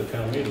at the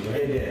town meeting,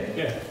 right? It did.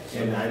 Yeah.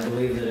 And I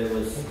believe that it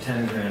was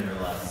 10 grand or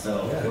less,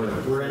 so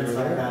we're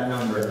inside that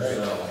number,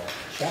 so.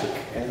 Check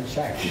and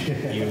check. You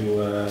can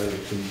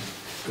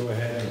go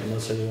ahead,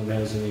 unless anyone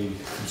has any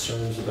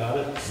concerns about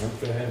it,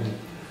 go ahead and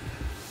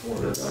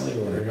order it on the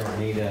We order. don't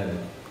need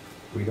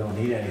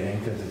anything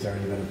because it's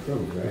already been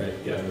approved, right? Right,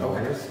 yeah.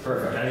 Okay,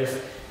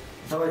 perfect.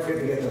 It's always good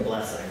to get the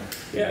blessing.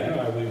 Yeah,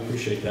 no, we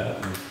appreciate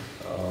that. And,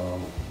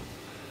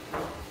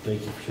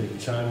 thank you for taking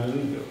time.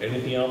 And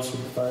anything else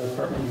with the fire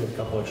department? We have a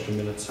couple extra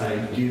minutes. I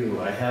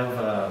do. I have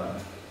a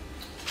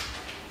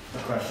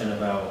question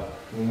about,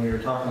 when we were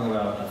talking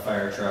about the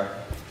fire truck,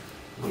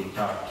 we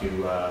talked to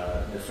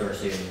the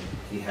Sorcy, and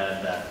he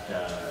had that,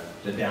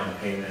 the down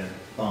payment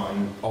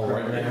bond. All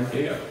right, program.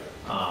 yeah.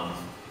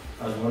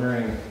 I was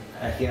wondering,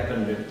 he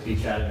happened to be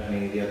chatting with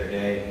me the other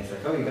day, and he's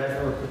like, oh, you guys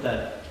never put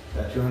that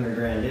 200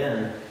 grand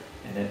in,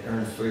 and it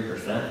earns 3%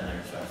 in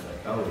there. So I was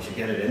like, oh, we should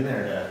get it in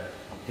there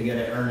to get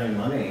it earning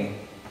money.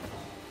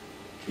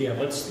 Yeah,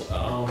 let's,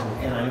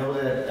 And I know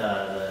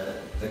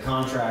that the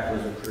contract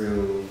was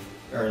approved,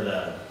 or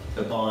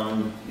the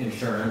bond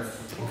insurance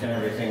and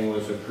everything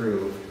was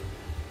approved.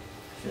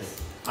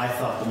 Just, I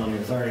thought the money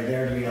was already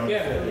there, to be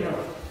honest with you.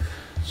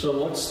 so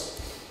let's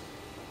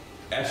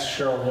ask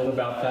Cheryl Lynn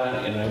about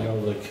that, and I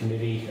know the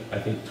committee, I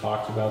think,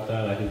 talked about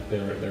that. I think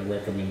their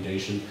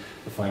recommendation,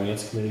 the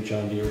finance committee,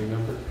 John, do you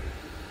remember?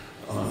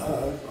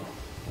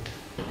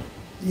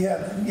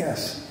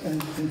 Yes,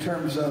 in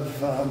terms of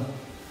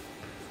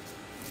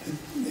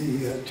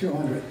the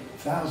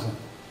 200,000,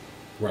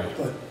 Right.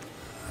 but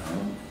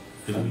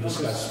Did we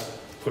discuss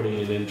putting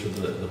it into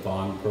the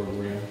bond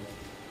program?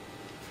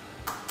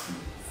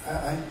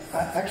 I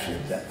actually,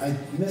 I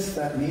missed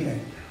that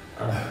meeting.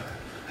 All right.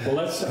 Well,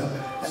 let's see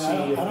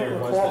And if I there don't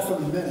was. recall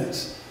from the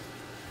minutes.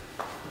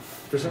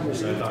 For some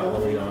reason, I thought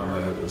early on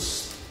that it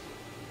was.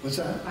 What's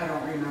that? I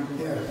don't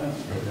remember. Yeah.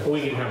 Well,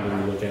 we can have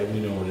a look at it.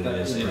 We know what it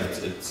is. Right.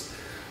 It's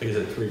like I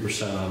said,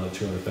 3% on the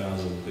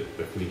 200,000.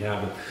 If we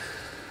have it,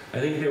 I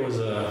think there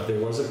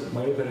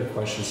might have been a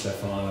question,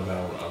 Stefan,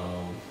 about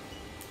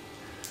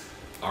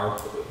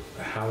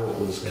how it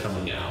was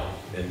coming out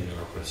in the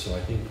ARPA. So I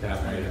think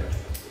that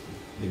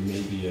there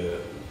may be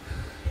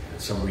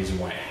some reason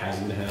why it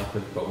hasn't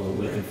happened, but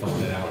we can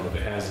find that out. And if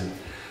it hasn't,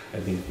 I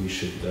think we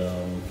should,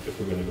 if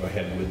we're going to go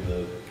ahead with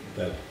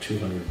that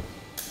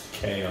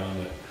 200K on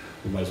it,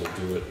 we might as well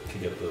do it to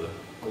get the.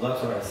 Well,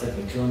 that's what I was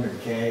thinking,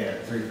 200K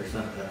at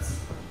 3%, that's...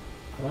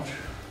 How much?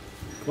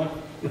 Come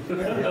on. what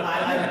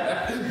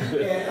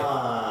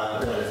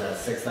is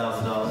that,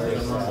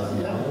 $6,000 a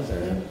month?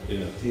 Yeah.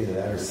 It's either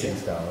that or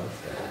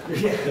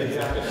 $6. Yeah,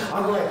 exactly.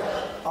 I'm like,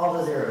 all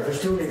the zeros,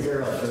 there's too many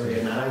zeros for me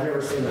in that, I've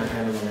never seen that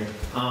kind of money.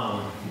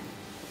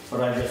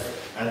 But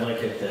I'd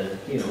like it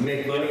to,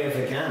 make money if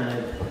it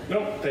can.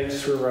 Nope,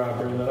 thanks for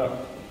bringing that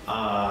up.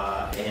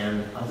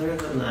 And other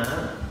than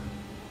that,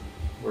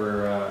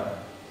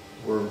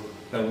 we've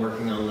been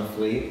working on the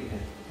fleet.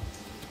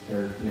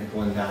 They're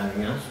nickel and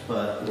diming us,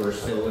 but we're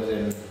still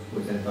within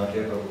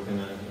budget, but we're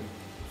gonna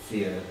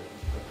see a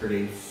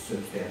pretty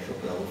substantial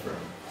bill from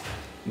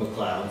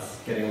McLeod's.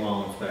 Getting them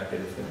all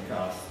inspected is gonna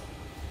cost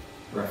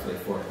roughly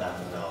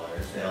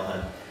 $4,000. They all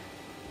had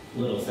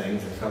little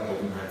things, a couple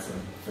of them had some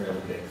fairly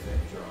big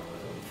things wrong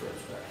with them for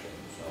inspection,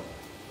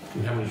 so.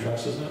 And how many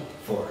trucks is that?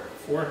 4.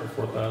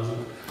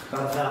 4,000?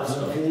 About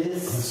 1,000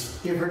 apiece,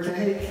 give or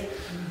take.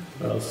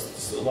 Well,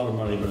 it's a lot of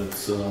money, but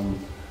it's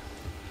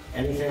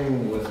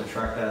Anything with a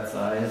truck that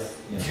size,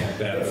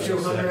 that it's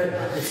 200.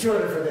 It's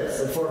 200 for this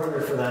and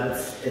 400 for that.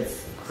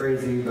 It's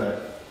crazy,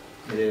 but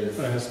it is.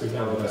 it has to be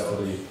done. It has to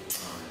be Um,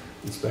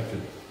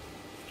 inspected.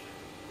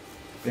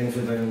 Things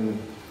have been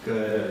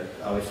good.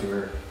 Obviously,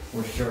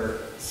 we're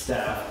short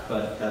staffed,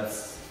 but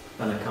that's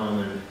kind of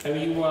common. Have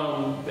you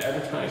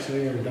advertised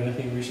anything or done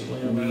anything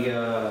recently on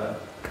that?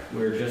 We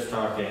were just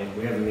talking.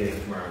 We have a meeting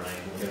tomorrow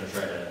night. We're going to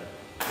try to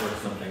work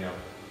something up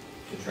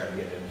to try to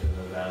get into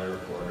the Valley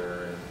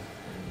Reporter and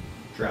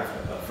draft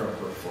up a front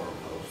porch forum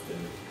post.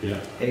 And Yeah.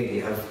 hey, do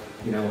you have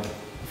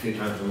a few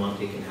times a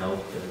month you can help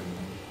and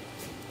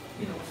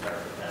start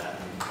with that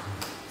and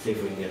see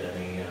if we can get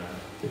any.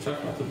 They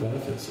talk about the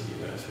benefits that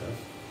you guys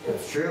have.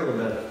 It's true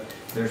that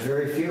there's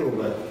very few,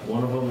 but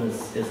one of them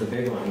is a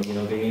big one.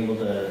 Being able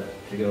to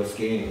go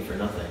skiing for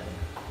nothing.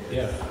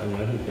 Yeah, I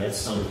mean, I think that's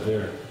something. right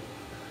there.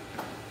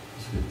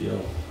 It's a good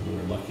deal.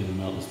 We're lucky the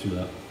mountains do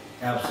that.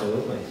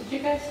 Absolutely. Did you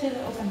guys do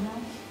the open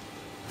house?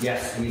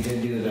 Yes, we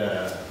did do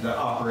the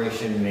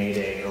Operation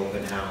Mayday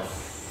open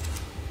house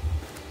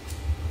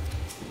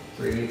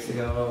 3 weeks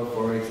ago,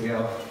 4 weeks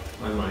ago.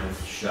 My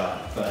mind's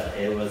shot, but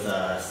it was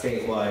a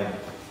statewide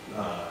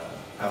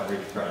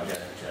outreach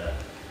project to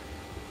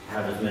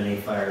have as many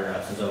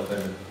firehouses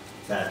open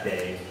that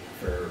day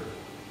for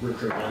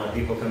recruitment. Let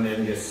people come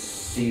in,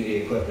 just see the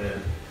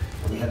equipment.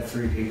 We had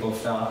 3 people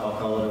stop. I'll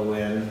call it a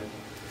win.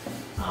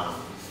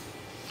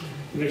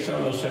 Next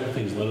time those type of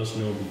things, let us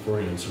know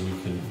beforehand so we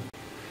can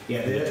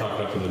talk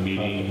up to the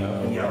meeting.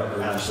 Yeah,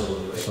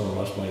 absolutely. Some of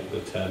us might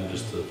attend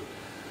just to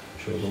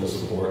show a little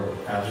support.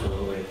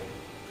 Absolutely.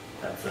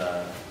 That's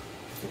a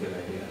good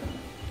idea.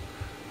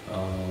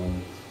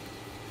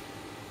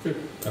 Good.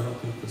 I don't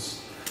think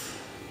this,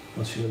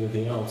 unless you have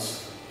anything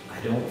else. I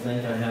don't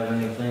think I have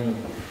anything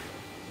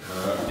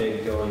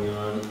big going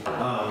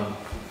on.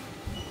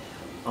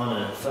 On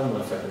a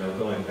somewhat separate note,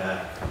 going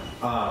back,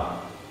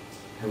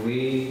 have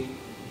we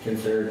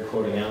considered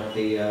quoting out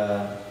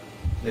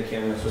the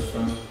camera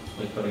system,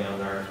 like putting out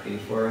an RFP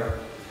for it?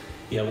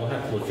 Yeah, we'll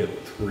have to look at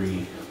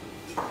 3.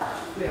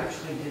 We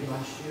actually did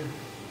last year.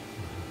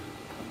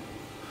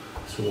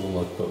 So we'll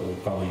look, but we'll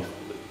probably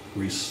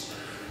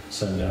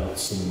send out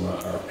some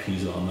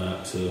RFPs on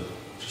that to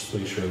just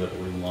make sure that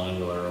we're in line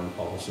with our own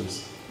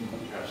policies.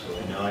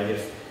 Absolutely. No,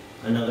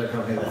 another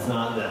company that's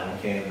not them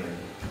came and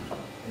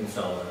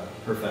installed a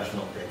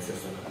professional grid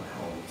system at my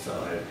home,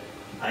 so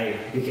I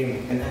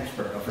became an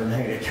expert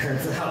overnight, it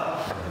turns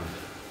out.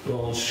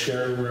 We'll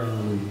share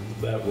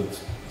that with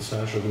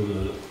Sasha,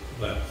 who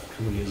that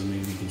company is, and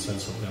maybe you can send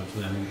something out to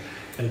them.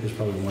 I think there's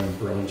probably one in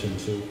Burlington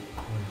too.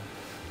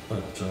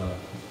 But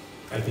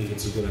I think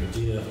it's a good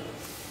idea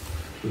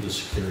with the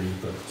security,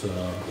 but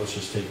let's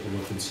just take a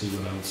look and see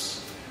what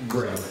else is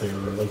out there.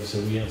 Like I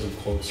said, we had some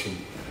quotes from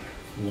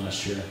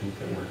last year, I think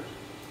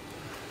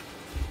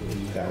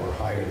That were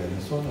higher than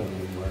this one, or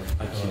maybe were?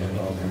 I can't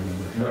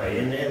remember. Right,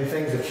 and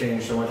things have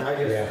changed so much.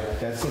 Yeah,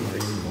 that seems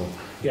reasonable.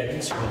 Yeah, I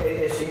can see that.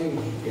 It seemed,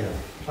 Yeah.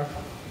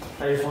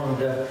 I just wanted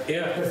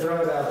to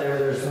throw it out there.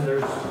 There's,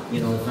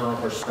 you know, it's not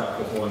like we're stuck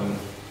with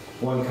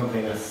one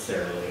company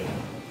necessarily.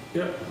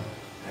 Yep.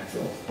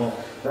 Excellent. Well,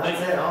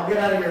 that's it. I'll get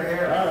out of your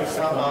hair. All right,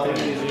 Stop bothering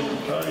me.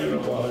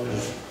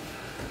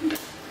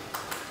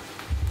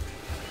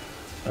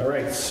 All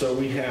right, so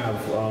we have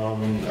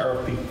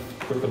RFP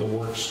Quick of the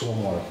Work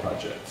stormwater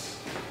projects.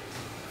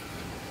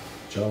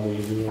 John, will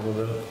you do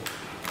over that?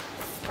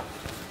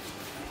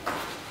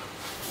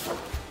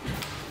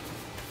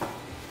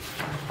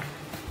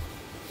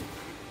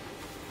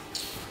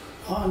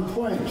 On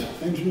Point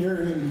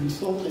Engineering and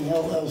Consulting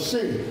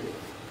LLC,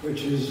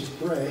 which is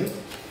Ray.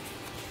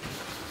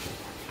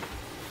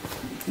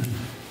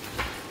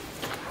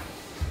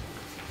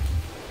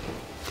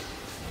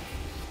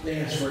 They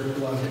asked for a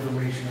lot of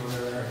information on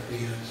their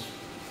RFPs.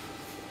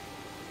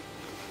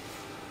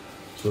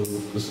 So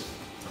this,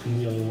 can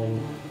the only one,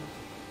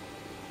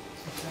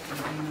 I checked my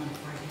email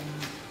before I came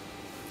out.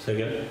 say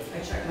again? I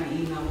checked my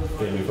email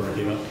before. Yeah, before I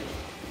came out.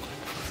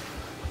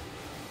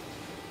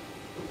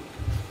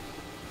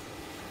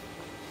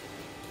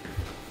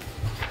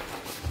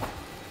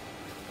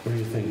 What do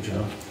you think,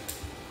 John?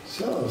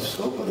 So,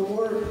 scope of the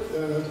work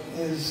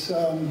is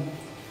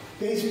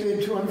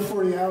basically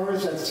 240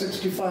 hours at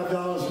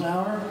 $65 an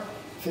hour,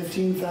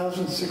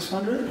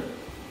 $15,600.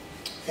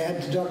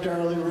 Add deduct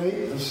hourly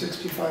rate of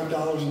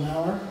 $65 an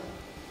hour.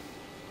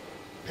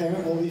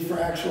 Payment will be for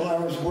actual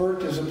hours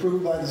worked as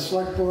approved by the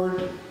Select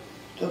Board.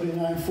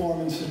 W-9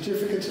 form and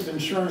certificates of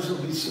insurance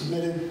will be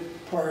submitted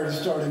prior to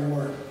starting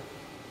work.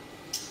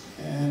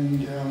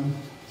 And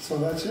so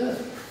that's it.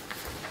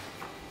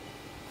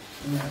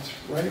 And that's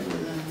right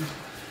within.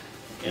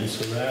 And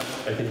so that,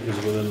 I think, is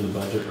within the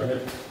budget,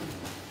 right?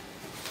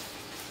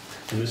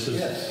 And this is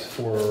Yes.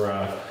 for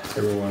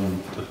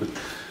everyone,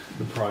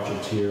 the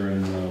project here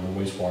in the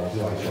wastewater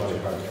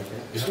project.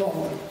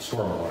 Stormwater.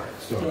 Stormwater.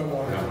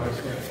 Stormwater,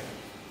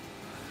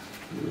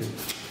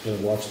 Yeah,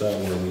 watch that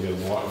one, we got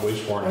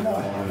wastewater going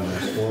on and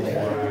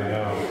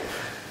stormwater.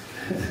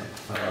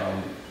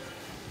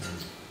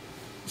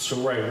 So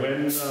right,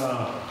 when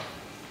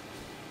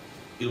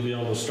you'll be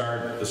able to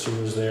start as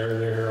soon as they're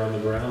here on the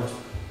ground?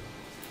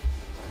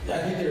 I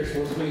think they're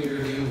supposed to be here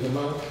at the end of the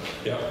month.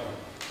 Yep.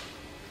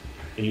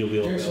 And you'll be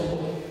able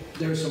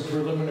There's some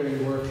preliminary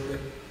work that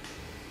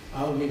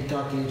I'll be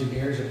talking to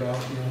engineers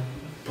about, you know,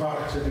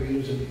 products that they're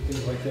using,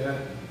 things like that.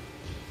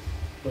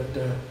 But,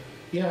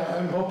 yeah,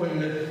 I'm hoping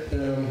that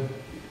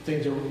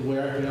things are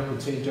wrapping up in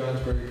St.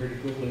 Johnsbury pretty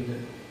quickly,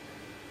 that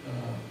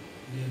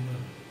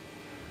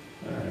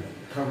we'll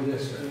cover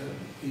this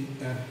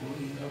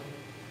adequately, you know.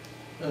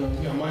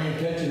 You know, my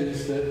intention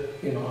is that,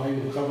 you know, I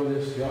will cover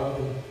this job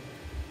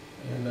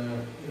and you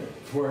know,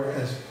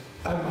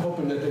 I'm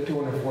hoping that the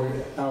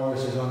 240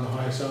 hours is on the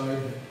high side.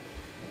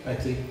 I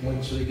think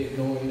once they get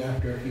going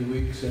after a few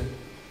weeks, that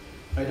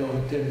I don't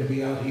intend to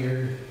be out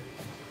here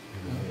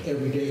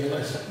every day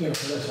unless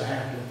I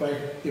have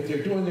to. If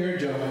they're doing their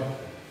job,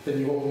 then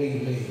you won't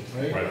need me,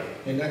 right? Right.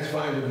 And that's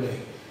fine with me.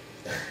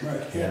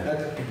 Right. Yeah,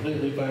 that's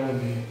completely fine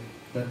with me.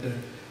 But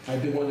I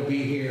do want to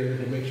be here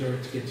to make sure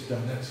it gets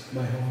done. That's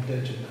my whole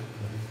intention.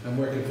 I'm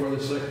working for the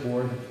Select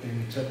Board,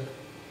 and it's up,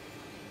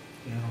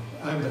 you know,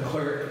 I'm the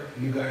clerk,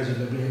 you guys are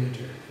the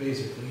manager,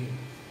 basically.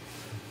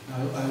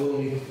 I will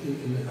need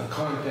a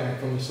contact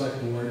from the Select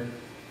Board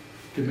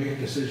to make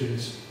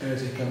decisions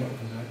as they come up,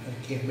 because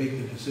I can't make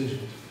the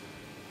decisions.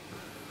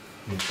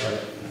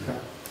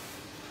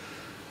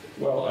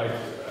 Well, I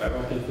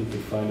don't think we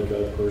could find a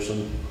better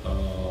person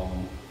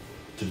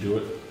to do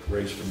it.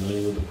 Ray's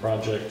familiar with the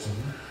project.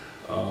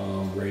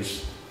 Ray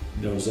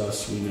knows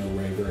us. We know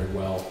Ray very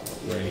well.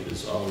 Ray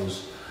has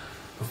always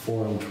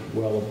performed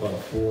well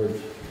above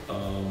board.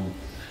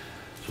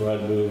 So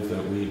I'd move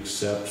that we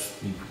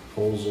accept the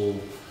proposal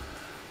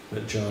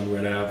that John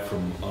read out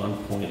from On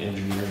Point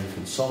Engineering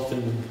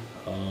Consulting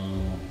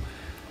on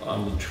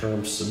the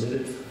terms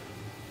submitted.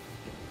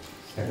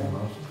 Second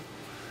motion.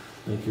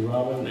 Thank you,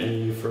 Robin.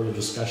 Any further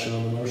discussion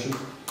on the motion?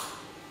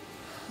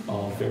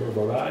 All in favor,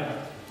 vote aye.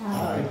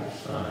 Aye.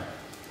 Aye.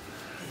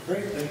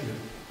 Great, thank you.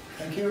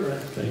 Thank you, Ray.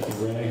 Thank you,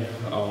 Ray.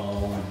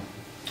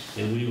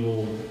 And we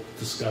will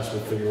discuss,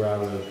 we'll figure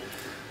out,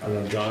 I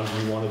don't know, John,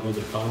 do you want to do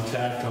the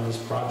contact on this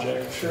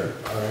project? Sure.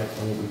 All right,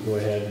 why don't we go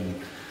ahead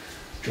and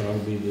John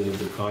will be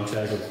the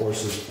contact. Of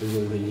course, if there's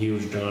anything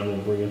huge, John will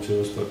bring it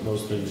to us, but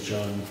most things,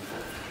 John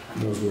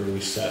knows where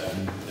we set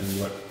and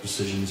what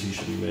decisions he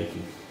should be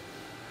making.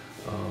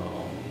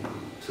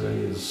 Today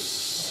is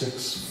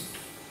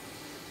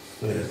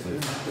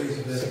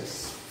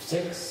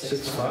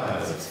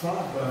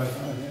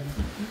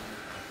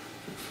 6.5.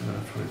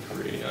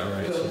 23. All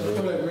right. So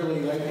what I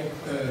really like,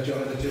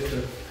 John, is just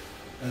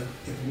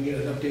if we can get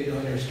an update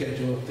on their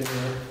schedule, if they're,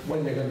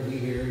 when they're going to be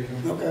here, you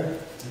know. Okay.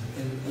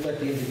 And let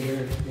the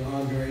engineer,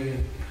 Andre,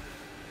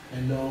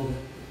 and know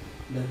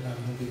that I'm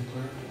going to be the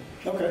clerk.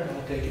 Okay.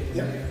 I'll take it from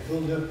Yeah, there.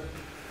 will do.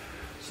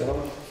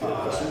 So,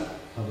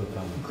 public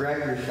comment.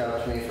 Greg reached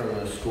out to me from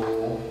the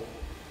school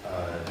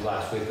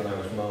last week when I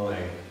was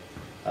mowing.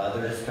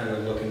 They're just kind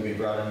of looking to be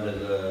brought into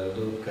the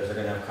loop because they're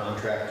going to have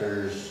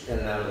contractors in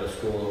and out of the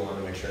school and want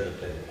to make sure that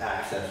the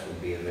access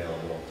would be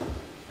available.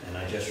 And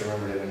I just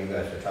remembered it when you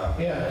guys were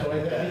talking. Yeah, so I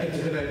think it's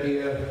a good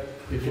idea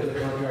before the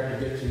contractor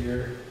gets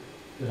here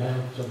to have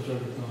some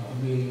sort of a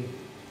meeting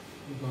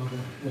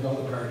with all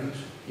the parties.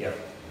 Yep,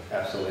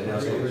 absolutely. No,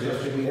 so they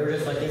were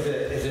just like, is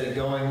it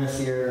going this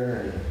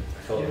year? And I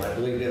told them I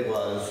believed it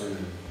was. And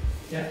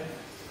Yeah.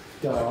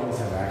 They'll always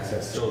have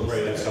access. So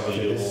right, that's how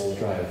you this will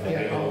drive.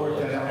 Yeah, I'll work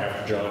that out.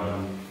 after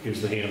John gives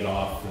the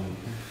handoff and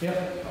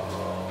Yep.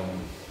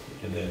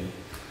 and then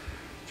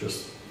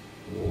just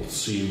we'll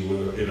see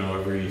we'll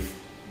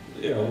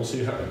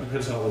see how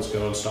depends how it's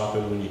going. Stop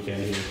in when you can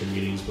here at the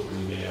meetings, but we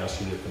may ask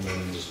you to come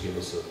in and just give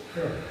us an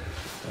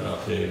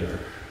update or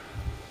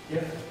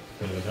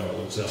depending on how it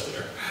looks out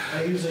there.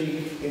 I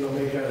usually,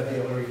 make out a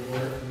daily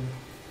report and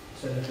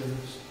send it to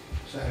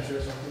Sasha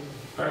or something.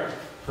 All right,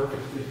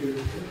 perfect.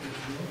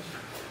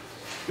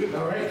 Good.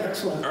 All right.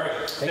 Excellent. All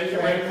right, thank you,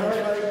 Ray. All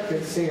right.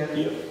 Good to see you.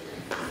 Yep.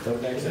 Till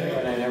next time,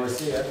 and I never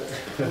see it.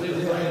 I'll leave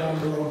the light on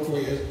the road for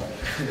you.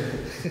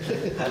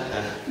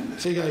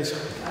 See you guys.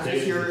 is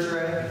this yours,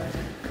 Ray?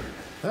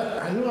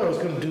 I knew I was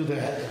going to do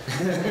that.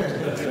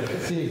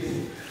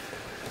 See.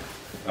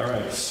 All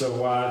right, so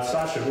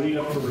Sasha, what do you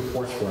have for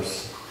reports for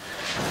us?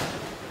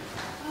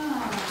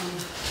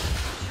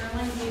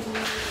 Sherlyn gave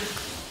me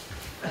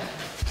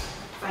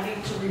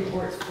financial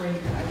reports for you. I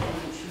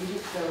can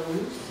choose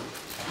those.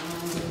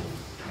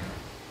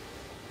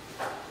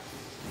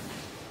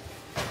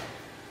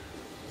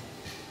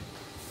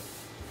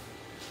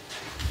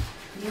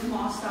 Neil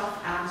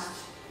Mostoff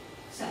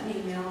sent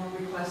an email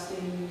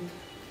requesting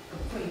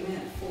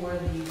appointment for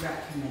the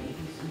rec committee.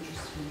 He's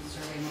interested in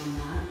serving on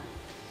that.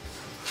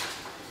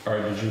 All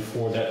right, did you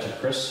forward that to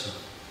Chris?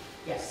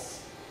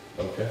 Yes.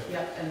 Okay,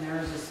 Yep, and there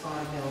is a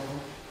spot available.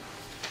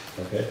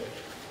 okay.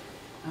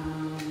 The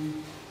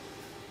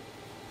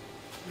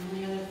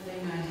only other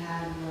thing I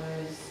had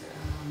was,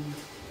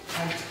 I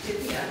did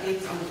the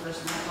updates on the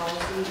personnel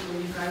policy.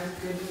 Were you guys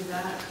good with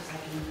that? Because I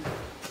can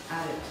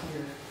add it to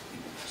your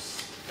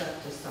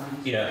stuff to sign.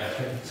 Yeah,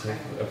 so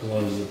as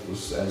long as it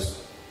was as,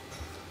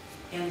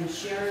 And the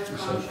sheriff's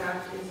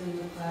contract is in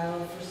the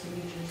file for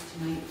signatures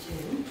tonight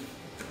too.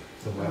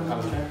 The web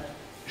contract?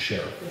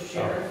 sheriff. The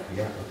sheriff. Oh,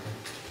 yeah, okay.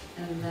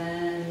 And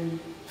then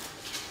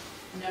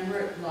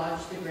number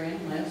lodged the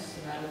grand list, so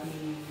that'll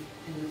be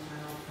in the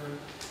file for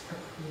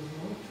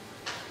approval.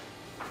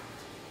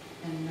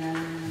 And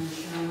then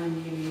Sherlyn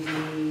gave me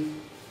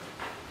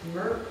the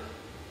MERP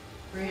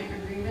grant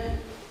agreement,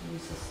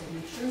 use the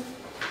signature.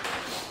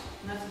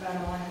 And that's about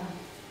all I have.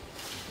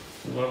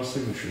 A lot of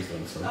signatures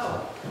then, so.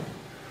 Oh,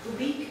 the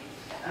week,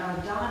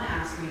 Don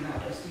asked me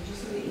about this, did you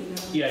see the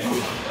email? Yeah, I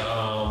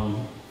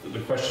did. The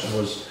question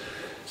was,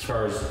 as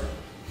far as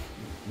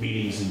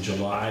meetings in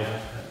July,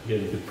 you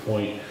had a good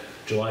point.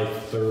 July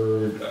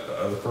 3rd,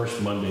 the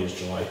first Monday is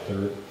July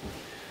 3rd.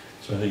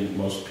 So I think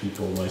most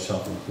people,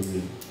 myself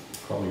included,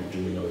 probably are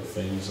doing other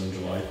things on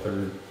July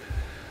 3rd.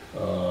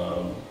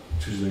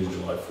 Tuesday is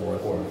July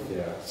 4th.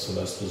 Yeah. So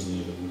that doesn't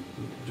even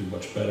do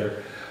much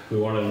better. We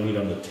wanted to meet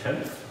on the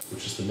 10th,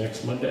 which is the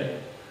next Monday.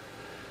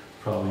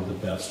 Probably the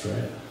best,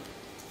 right?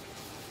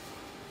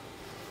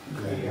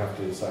 Yeah, you have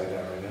to decide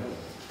that right now.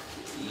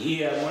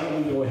 Yeah, why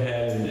don't we go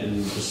ahead and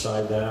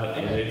decide that,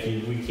 and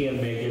if we can't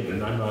make it,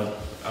 and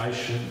I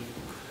should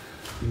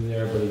be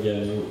there, but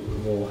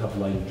again, we'll have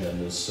light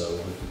agendas, so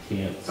if you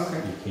can't,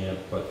 you can't,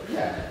 but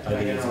Yeah. I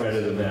think it's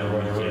better than that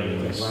one,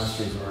 anyways. Last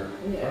resort.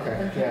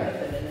 Okay, yeah.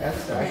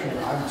 That's,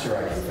 I'm sure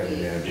I can fit it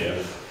in.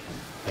 Yeah.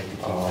 I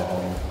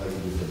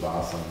can be the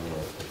boss on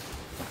board.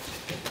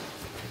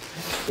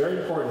 Very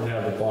important to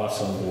have the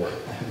boss on board.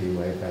 That'd be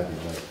way better,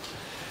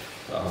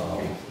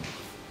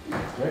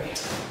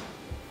 Great.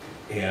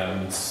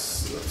 And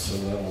so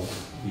that'll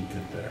be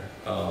good there.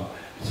 So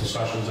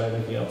Sasha, is there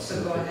anything else?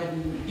 So go ahead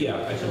and.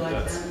 Yeah, I think July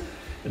that's, 10th.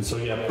 and so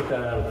yeah, put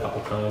that out a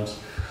couple times,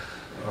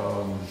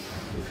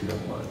 if you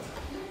don't mind.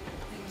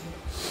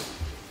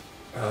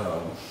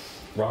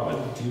 Robin,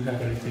 do you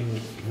have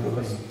anything?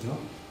 No.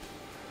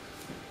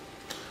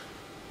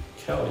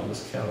 Kelly,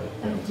 Miss Kelly.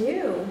 I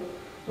do.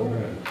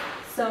 Okay.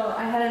 So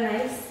I had a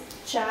nice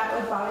chat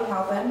with Bobby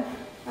Halpin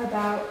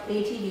about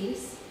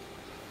ATVs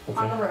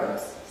on the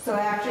roads. So I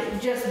actually,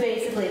 just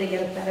basically to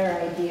get a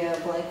better idea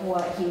of like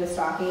what he was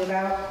talking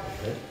about.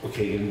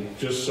 Okay, and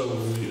just so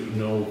you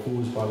know,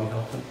 who is Bobby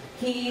Halpin?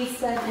 He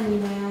sent an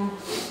email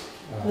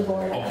to the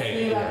board asking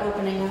me about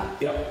opening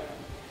up. Yep.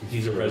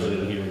 He's a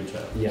resident here in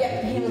town.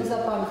 Yeah, he lives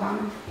up on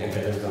Common.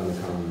 Okay, that's on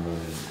the common road.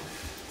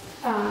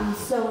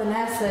 So in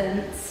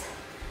essence,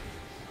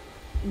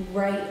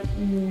 right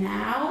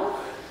now,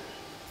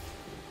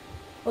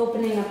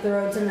 opening up the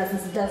roads in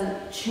essence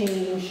doesn't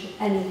change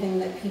anything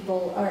that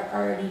people are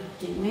already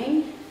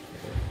doing.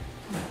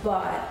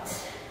 But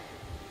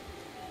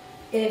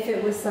if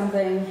it was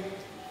something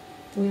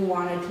we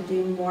wanted to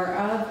do more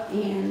of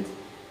and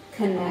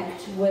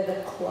connect with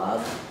a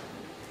club,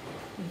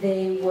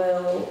 they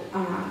will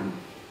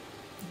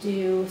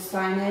do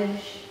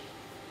signage.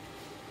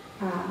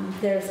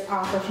 There's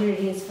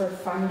opportunities for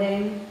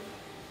funding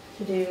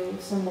to do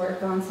some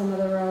work on some of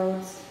the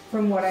roads.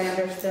 From what I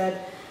understood,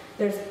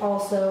 there's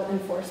also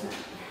enforcement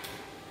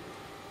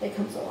that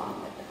comes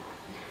along with that,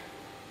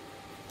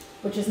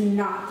 which is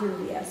not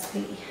through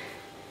VSP.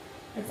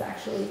 It's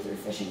actually through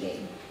Fish and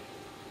Game.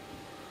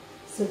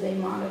 So they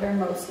monitor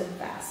most of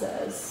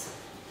VASA's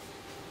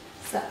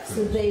stuff.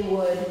 So they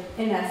would,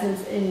 in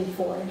essence,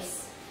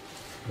 enforce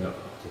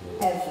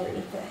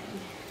everything.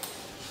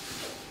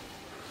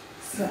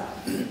 So,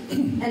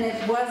 and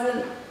it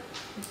wasn't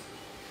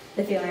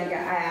the feeling I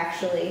got.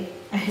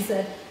 I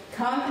said,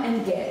 come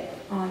and get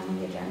on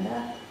the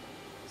agenda.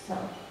 So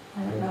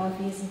I don't know if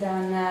he's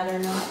done that or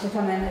not to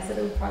come in. I said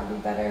it would probably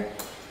be better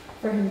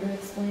for him to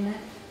explain it.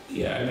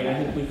 Yeah, I mean,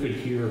 I think we could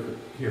hear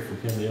from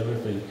him. The other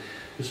thing,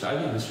 just I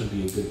think this would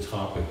be a good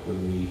topic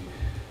when we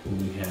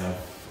have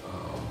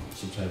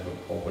some type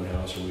of open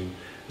house, or we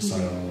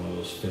decide on one of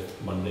those fifth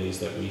Mondays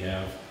that we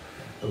have,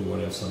 or we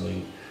want to have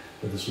something.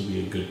 But this would be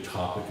a good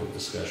topic of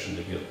discussion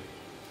to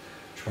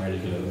try to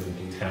get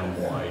everything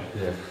town-wide.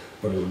 Yeah.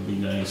 But it would be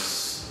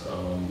nice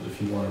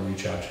if you want to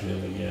reach out to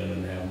him again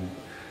and have him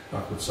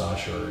talk with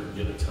Sasha or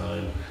get a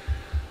time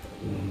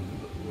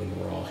when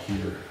we're all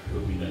here. It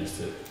would be nice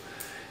to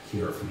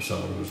hear it from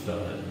someone who's done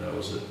it and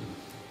knows it,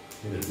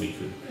 and that we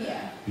could.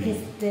 Yeah,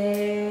 because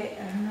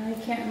I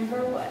can't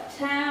remember what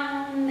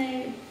town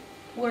they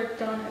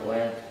worked on it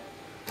with.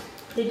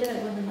 They did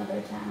it with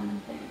another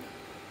town, I think.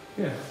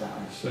 Yeah.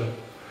 So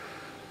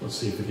let's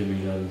see if it can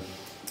be done.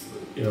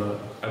 You know,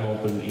 I'm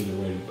open either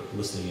way, but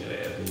listening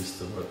at least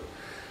to what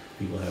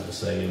people have to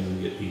say and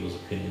then get people's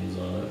opinions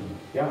on it.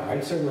 Yeah,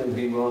 I'd certainly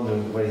be willing to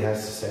what he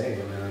has to say.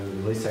 I mean,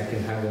 at least I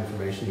can have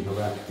information to go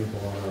back to people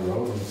on the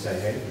road and say,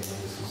 hey, this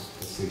is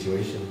the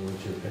situation.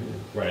 What's your opinion?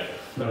 Right.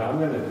 But I'm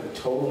going to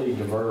totally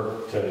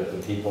divert to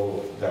the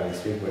people that I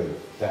speak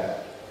with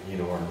that, you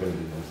know, are going to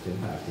be most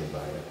impacted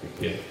by it.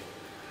 Because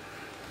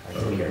I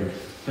think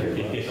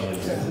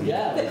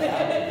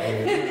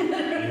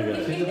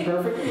he's a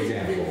perfect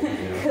example.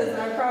 Because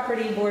our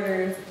property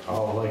borders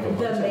like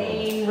the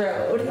main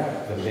road.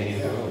 Yeah, the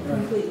main road.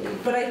 Completely.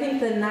 But I think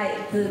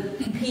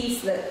the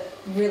piece that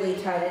really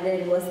tied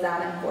it in was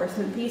that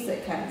enforcement piece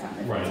that kind of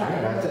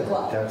tied in the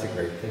club. That's a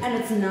great thing. And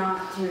it's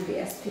not through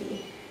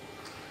VSP.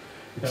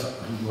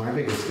 My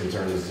biggest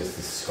concern is just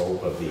the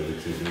scope of the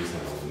ATVs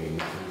now. I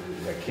mean,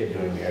 the kid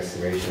doing the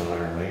excavation on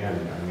our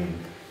land, I mean,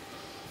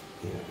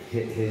 you know,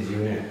 his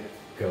unit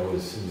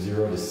goes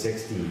 0 to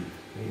 60, you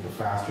know,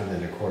 faster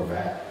than a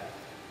Corvette.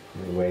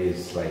 It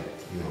weighs like,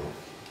 you know,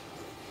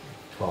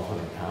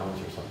 1,200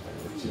 pounds or something.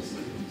 It's just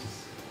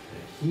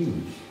a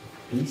huge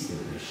beast of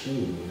a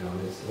machine, you know.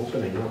 It's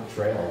opening up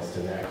trails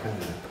to that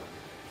kind of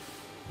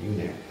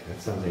unit.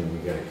 That's something we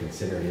got to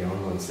consider. You know,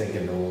 everyone's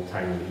thinking the old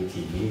tiny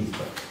ATVs,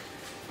 but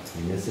I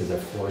mean, this is a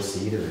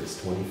 4-seater.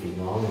 It's 20 feet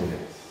long, and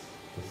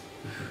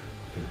you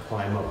can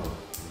climb up a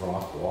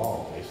rock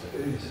wall,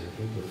 basically.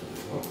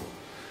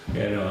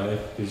 Yeah, no, I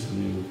think there's a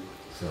new.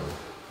 So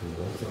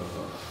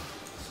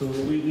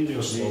we need to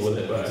go slow with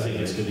it, but I think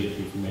it's good to get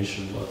the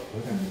information. But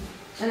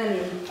and I mean,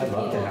 the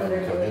people that are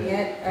doing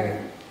it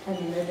are, I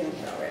mean, they're doing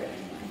it already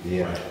anyway.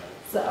 Yeah.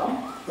 So.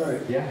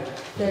 Right. Yeah.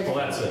 Well,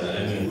 that's it. I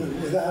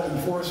mean, Without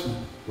enforcement.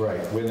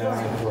 Right,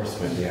 without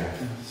enforcement, yeah.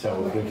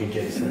 So if we could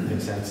get some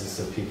consensus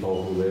of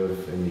people who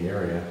live in the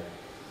area,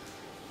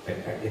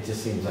 it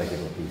just seems like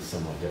it'll be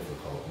somewhat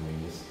difficult. I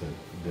mean,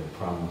 the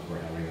problems we're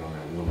having on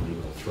that little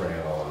legal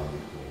trail on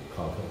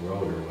Colquitt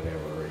Road or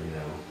whatever, you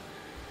know.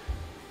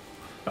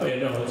 oh yeah,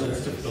 no, it's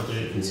difficult to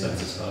get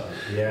consensus on.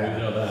 Yeah.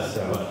 We know that,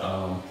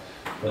 So,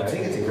 but I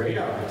think it's a great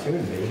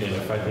opportunity. And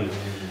if I think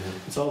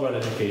it's all about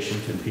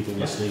education to people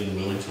listening and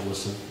willing to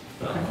listen.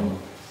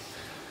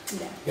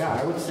 Yeah,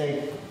 I would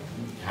say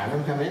have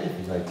him come in if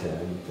you'd like to.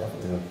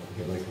 Definitely,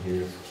 I'd like to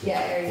hear his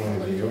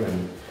point of view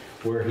and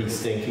where he's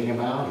thinking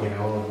about, you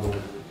know, a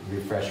little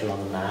refresher on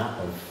the map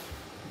of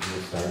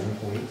your starting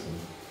points.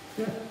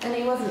 And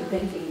he wasn't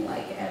thinking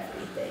like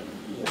everything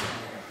either.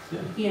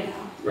 You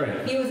know.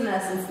 Right. He was in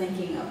essence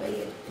thinking of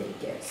it,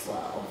 take it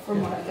slow,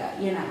 from what I got,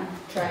 you know,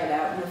 try it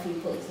out in a few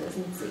places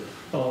and see.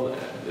 Well,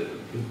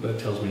 that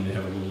tells me they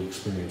have a little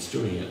experience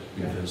doing it,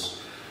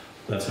 because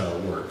that's how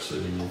it works. I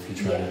mean, if you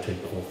try to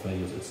take the whole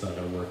thing, it's not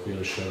going to work. You got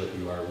to show that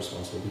you are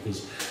responsible,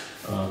 because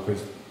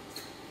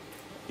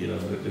you know,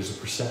 there's a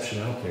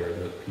perception out there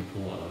that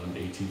people on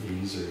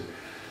ATVs are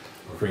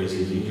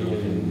crazy, you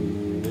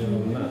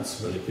know,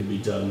 nuts. But it can be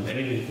done.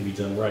 Anything can be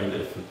done right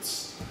if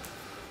it's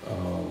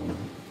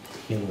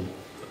handled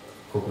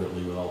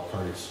appropriately with all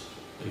parties,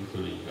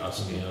 including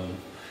us and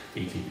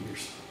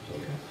ATVers.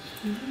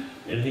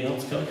 Anything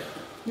else, Kelly?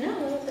 No,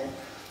 that was it.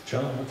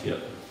 John, what's up?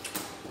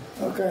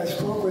 Okay, I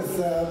spoke with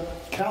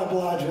Cal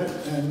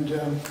Blodgett, and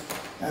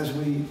as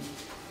we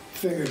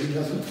figured, he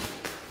doesn't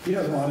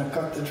want to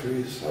cut the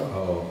trees,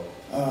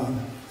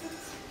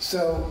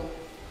 so.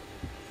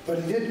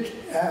 But he did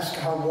ask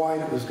how wide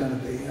it was going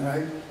to be, and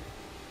I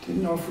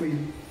didn't know if we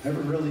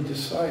ever really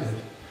decided.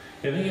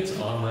 I think it's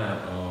on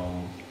that,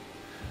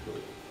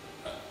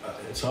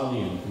 it's on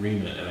the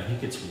agreement, and I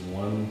think it's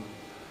one,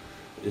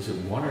 is it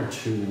one or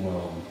two,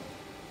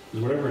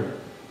 is whatever,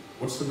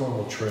 what's the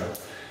normal trail?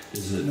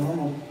 Is it?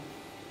 Normal,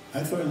 I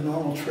thought the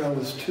normal trail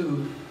was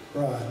 2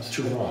 rods.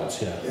 2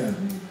 rods, yeah. Yeah.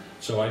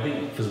 So I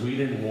think, because we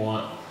didn't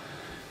want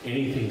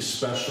anything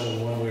special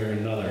one way or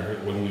another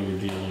when we were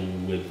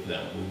dealing with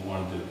them. We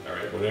wanted to, all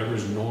right,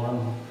 whatever's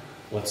norm,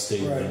 let's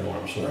stay with the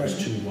norm. So it was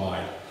 2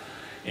 wide.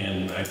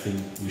 And I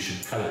think we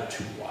should cut it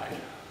 2 wide.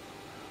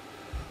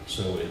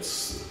 So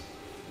it's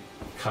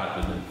cut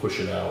and then push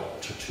it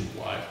out to 2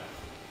 wide.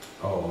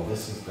 Oh,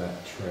 this is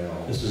that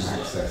trail, This is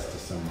access to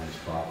someone's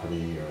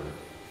property or?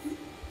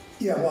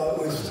 Yeah, well,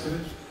 it was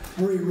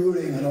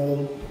rerouting an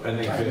old An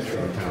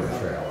existing town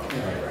trail.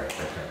 Yeah. Right,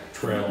 okay.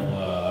 Trail,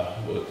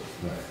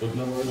 what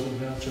number is it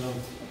now, John?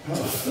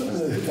 That's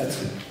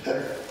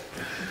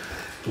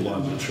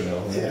Blodgett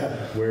Trail.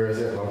 Yeah. Where is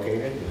it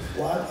located?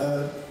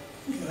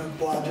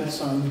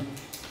 Blodgett's on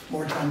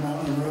Moretown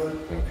Mountain Road,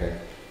 Okay.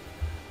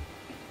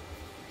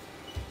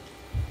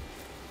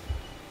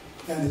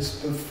 and it's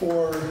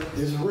before,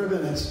 there's a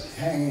ribbon that's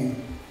hanging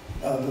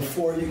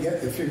before you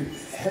get, if you're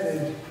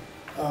headed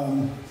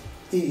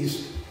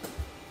east,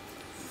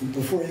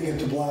 before you get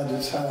to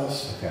Blodgett's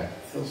house, Okay.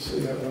 you'll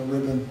see a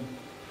ribbon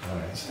All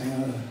right. that's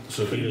hanging on it.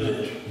 So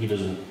he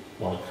doesn't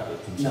want to cut it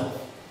himself?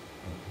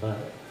 No. All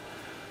right.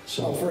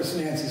 So So, first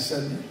Nancy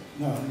said,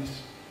 no,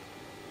 he's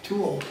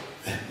too old.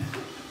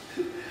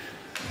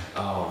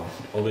 well,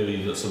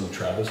 maybe that's something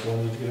Travis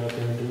wanted to get out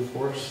there and do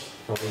for us?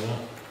 Probably not.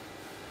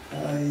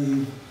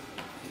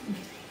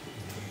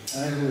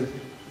 I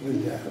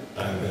would doubt. I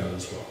have that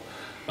as well.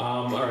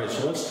 All right,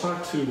 so let's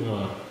talk to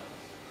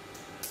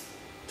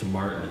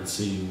Martin and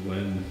see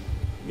when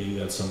maybe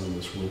that's something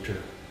this winter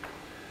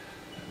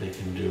they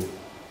can do.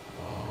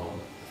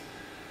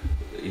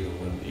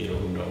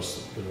 Who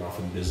knows? They're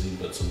often busy,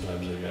 but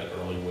sometimes they got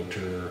early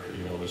winter.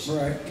 There's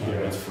Right.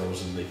 it's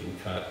frozen. They can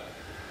cut.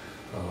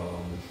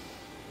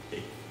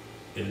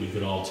 And we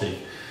could all take.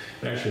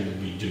 It actually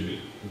would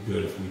be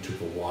good if we took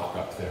a walk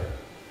up there.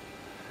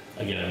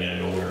 Again, I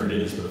know where it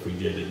is, but if we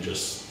did it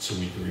just so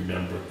we could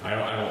remember. I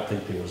don't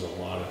think there was a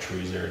lot of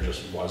trees there. It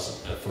just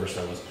wasn't. At first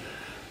I was,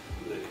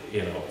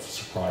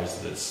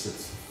 surprised that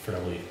it's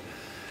fairly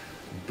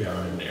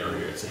barren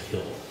area. It's a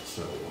hill,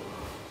 so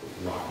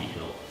rocky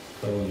hill.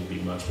 That wouldn't be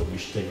much, but we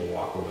should take a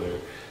walk over there,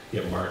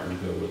 get Martin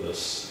to go with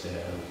us,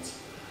 and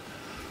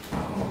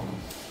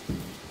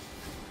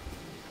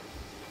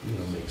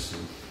make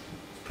some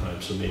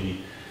time. So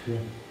maybe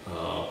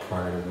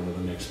prior to one of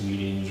the next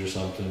meetings or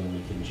something,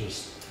 we can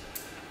just,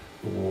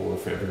 or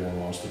if everyone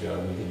wants to go,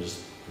 we can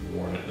just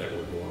warn it that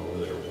we're going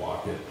over there,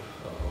 walk it,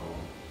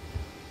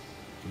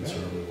 and so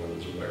everyone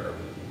is aware of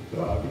it.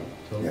 Well, I'll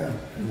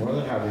be more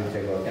than happy to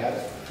take a look at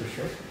it, for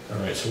sure. All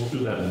right, so we'll do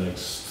that in the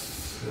next,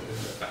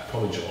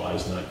 probably July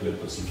is not good,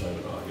 but sometime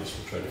in August,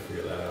 we'll try to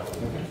figure that out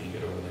when we can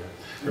get over there.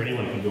 Or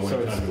anyone can go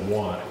anytime you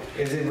want.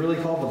 Is it really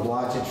called the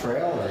Blodgett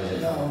Trail, or is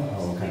it? No.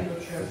 Oh, okay.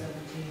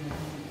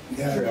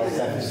 Trail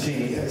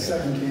 17. Yeah,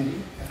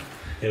 17.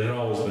 It had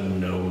always been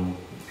known,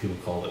 people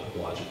called it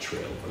Blodgett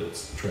Trail, but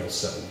it's Trail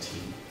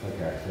 17.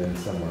 Okay, then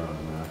somewhere on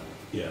the map.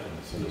 Yeah.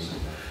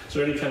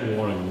 So anytime you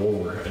want to go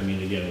over,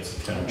 again, it's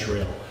a town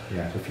trail.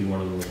 Yeah. If you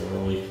want to go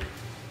early,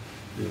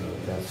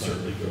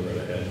 certainly go right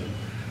ahead.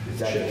 Is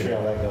that the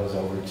trail that goes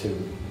over to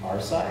our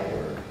side,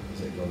 or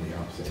does it go the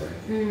opposite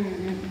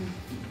way?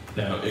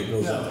 Now, it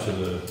goes up to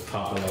the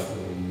top of that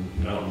little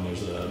mountain.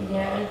 There's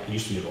it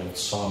used to be an old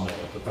sawmill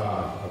at the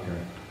top. Okay.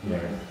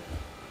 Right.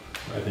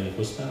 I think,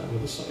 was that where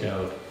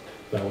the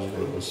that was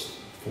what it was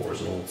for,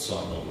 is an old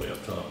sawmill way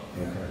up top.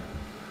 Okay.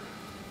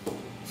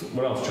 So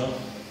what else, John?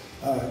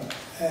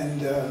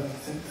 And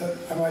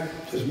I might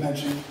just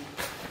mention,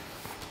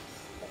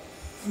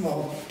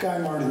 Guy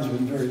Martin's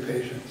been very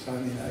patient, so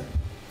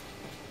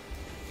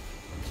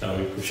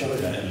We appreciate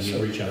that, and you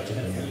reach out to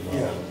him as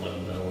well and let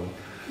him know.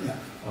 yeah.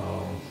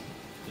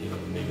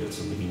 Maybe it's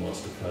something he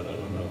wants to cut, I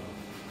don't know.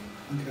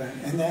 Okay,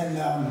 and then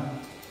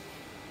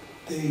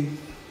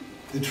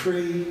the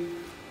tree,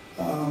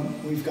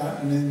 we've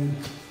gotten in,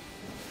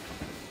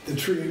 the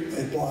tree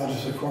at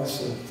Blodgett's, across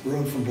the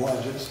road from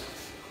Blodgett's,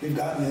 we've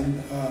gotten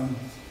in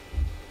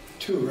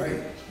 2,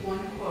 right? One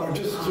quote. Or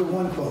just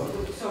one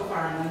quote? So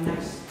far, and then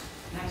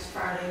next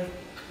Friday,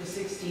 the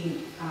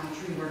 16th,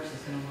 Tree Works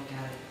is gonna look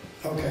at it.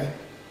 Okay,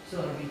 So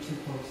it'll be 2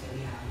 quotes that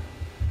we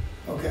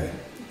have. okay.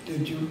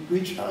 Did you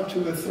reach out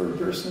to a third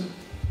person?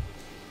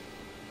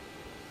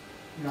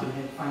 You want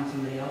me to find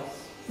somebody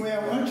else?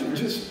 Well, why don't you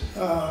just,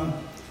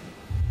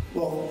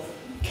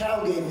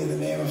 Cal gave me the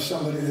name of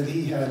somebody that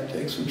he had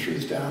take some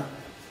trees down.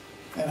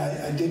 And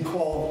I did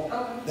call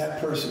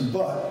that person,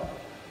 but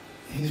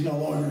he's no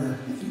longer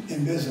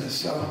in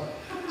business.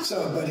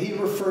 But he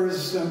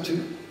refers them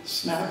to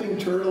Snapping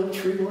Turtle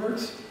Tree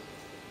Works.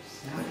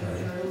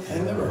 I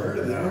never heard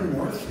of them in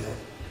Northfield.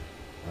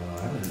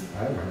 I haven't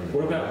heard of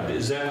What about,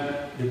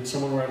 did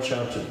someone reach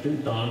out to,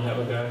 did Don have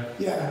a guy?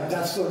 Yeah,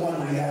 that's the one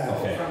we have.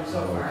 Okay. From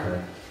so far.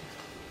 Okay.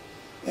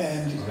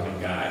 And He's got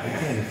a guy. I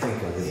can't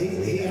think of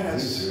it. He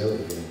has- He's really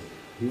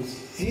good.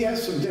 he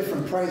has some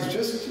different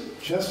prices.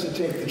 Just to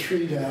take the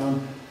tree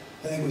down,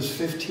 I think it was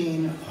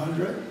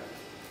 $1,500.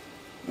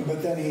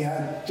 But then he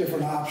had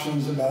different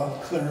options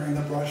about clearing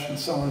the brush and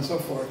so on and so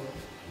forth.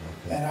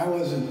 Okay. And I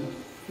wasn't,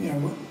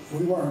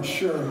 we weren't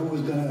sure who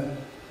was going to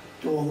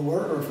do all the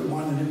work, or if we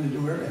wanted him to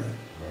do everything,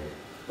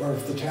 Right. or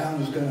if the town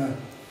was going to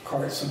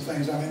cart some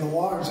things. I mean, the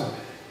logs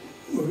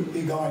would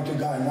be going to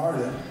Guy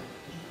Martin.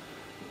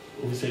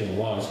 When we say the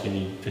logs, can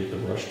you take the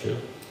brush too?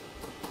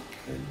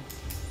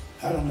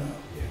 I don't know.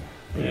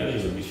 Yeah. Yeah, I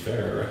think it would be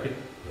fair, right?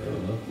 I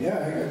don't know.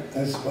 Yeah,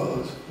 I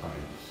suppose. Fine.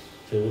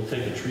 So we'll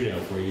take the tree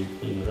down for you,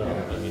 clean it up.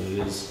 Yeah. I mean,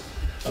 it is,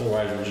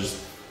 otherwise we'll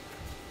just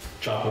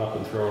chop it up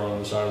and throw it on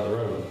the side of the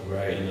road.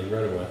 Right. In the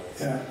right of way.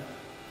 Yeah.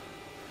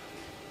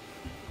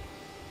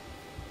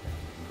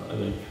 I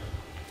think.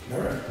 All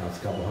right. Costs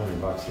a couple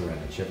 $100 to rent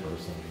a chipper or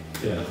something.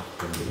 Yeah.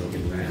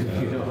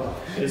 You know?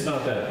 It's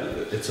not that,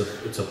 it's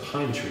a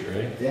pine tree,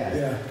 right? Yeah.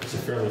 Yeah. It's a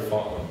fairly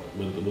fall,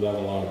 without a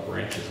lot of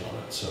branches on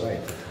it, so Right.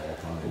 It's a tall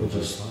pine. We'll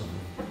just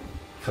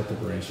cut the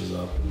branches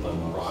up and let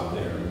them rot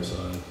there on the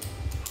side.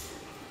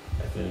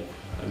 I think,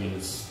 I mean,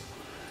 it's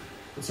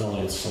not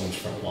like it's someone's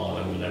front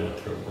lawn. I mean, I went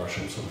through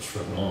brushing someone's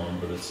front lawn,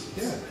 but it's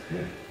Yeah.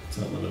 it's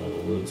not in the middle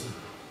of the woods.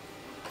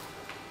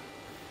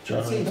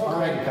 It seems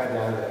high to cut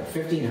down,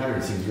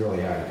 1,500 seems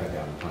really high to cut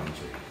down a pine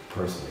tree,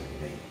 personally,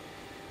 to me.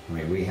 I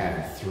mean, we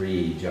had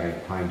 3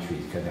 giant pine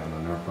trees cut down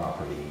on our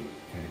property,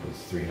 and it was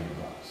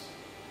 $300.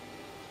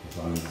 As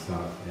long as it's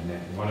not, and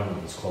then one of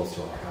them was close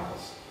to our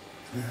house.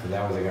 So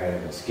that was a guy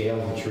that would scale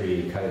the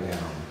tree, cut it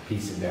down,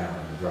 piece it down,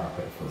 and drop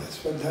it for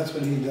That's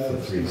what he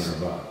does.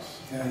 $300.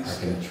 Yeah, I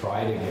can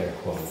try to get a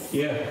quote.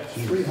 Yeah.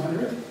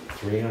 300?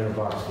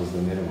 $300 was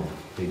the minimum.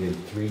 They did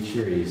 3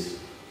 trees,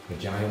 a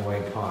giant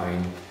white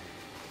pine,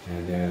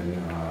 and then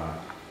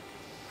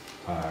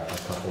a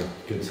couple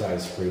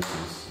good-sized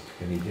spruces,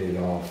 and he did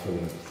it all for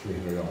the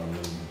 $300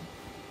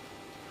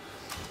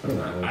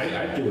 minimum.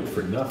 I'd do it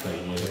for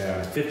nothing.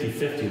 Yeah.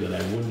 50-50 that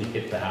I wouldn't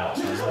hit the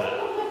house. How's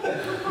that?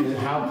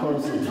 How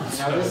close is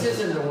now? This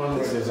isn't the one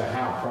where there's a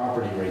house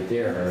property right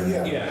there.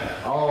 Yeah. Yeah.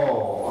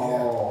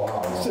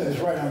 So it's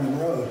right on the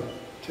road,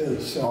 too,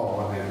 so.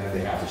 Oh, and then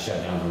they have to shut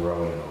down the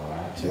road and all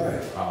that, too.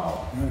 Right.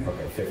 Oh, Right.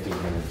 okay,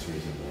 1,500 is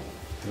reasonable.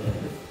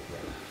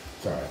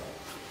 Sorry.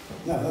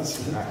 No, that's.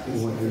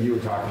 When you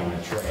were talking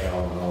a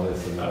trail and all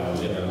this and that.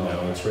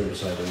 No, it's right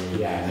beside the road.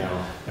 Yeah,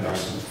 no, and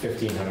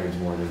 1,500 is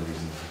more than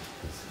reasonable.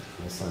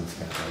 My son's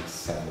got like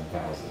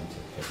 7,000 to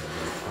pick up.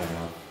 I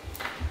know.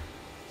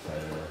 So,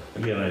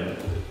 Again, I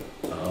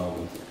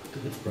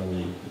think it's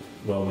probably,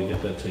 well, we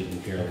get that taken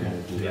care of,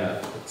 we'll do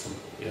that.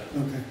 Yeah.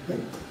 Okay,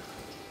 good.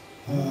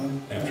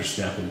 After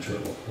Snapping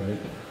Turtle, right?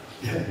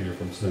 Yeah. Hear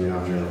from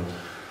Snapping Turtle.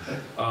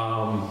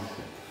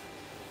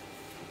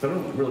 I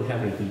don't really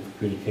have anything for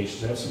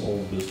communications. I have some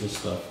old business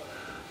stuff.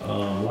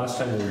 Last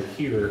time we were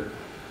here,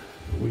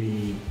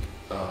 we,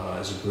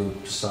 as a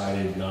group,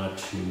 decided not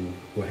to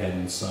go ahead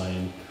and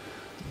sign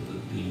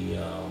the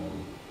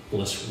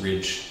Bliss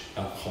Ridge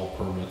alcohol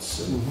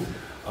permits. And,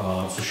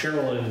 so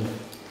Sherilyn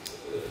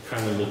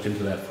kind of looked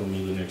into that for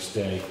me the next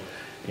day,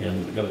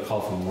 and I got a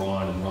call from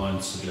Ron, and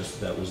Ron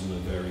suggested that wasn't a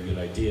very good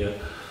idea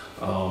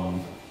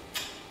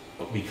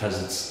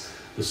because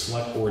the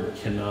select board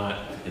cannot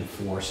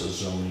enforce a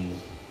zoning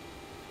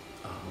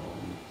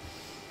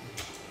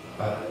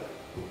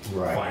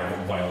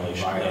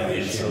violation.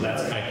 And so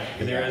that's kind of,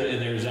 and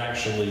there's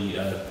actually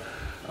a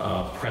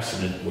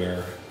precedent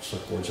where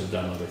select boards have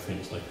done other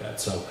things like that.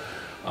 So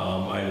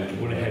I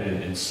went ahead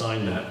and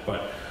signed that.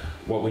 But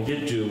what we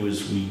did do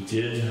is we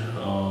did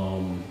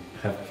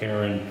have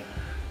Karen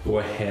go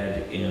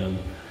ahead and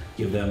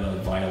give them a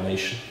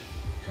violation.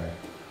 okay.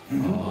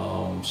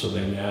 So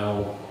they're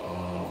now,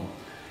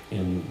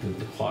 and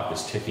the clock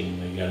is ticking.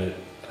 They got it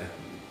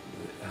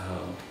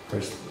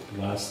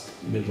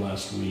mid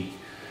last week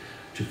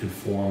to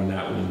conform, and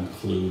that would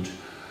include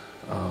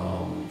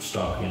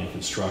stopping any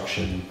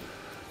construction,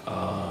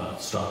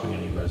 stopping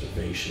any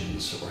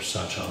reservations or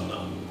such on the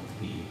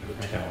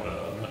town,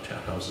 not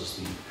townhouses,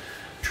 the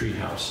tree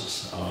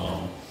houses.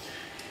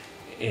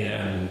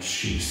 And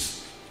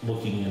she's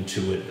looking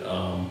into it,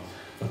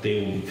 but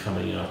they will be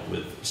coming up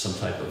with some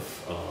type of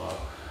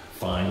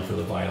fine for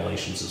the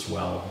violations as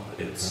well.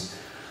 It's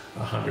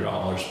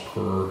 $100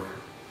 per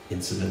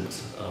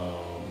incident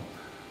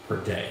per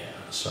day.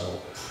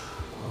 So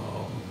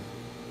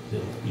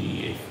it'll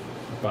be,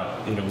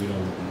 but we're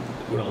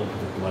not looking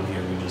for blood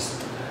here. We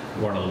just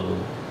want a little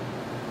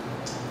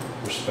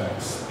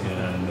respect,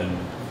 and then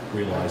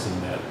realizing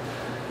that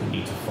we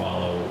need to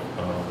follow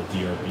the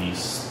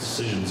DRB's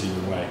decisions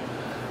either way,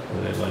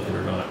 whether they like it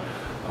or not.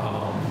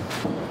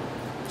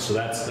 So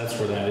that's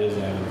where that is.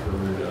 I haven't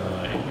heard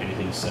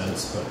anything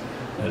since, but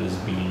that is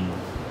being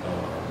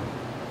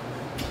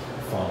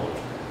followed.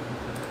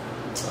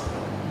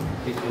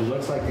 It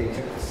looks like they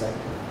took the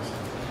second.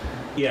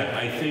 Yeah,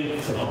 I think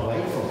It's a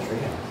delightful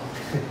trail.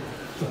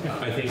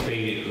 I think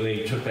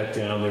they took that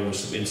down. There were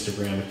some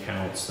Instagram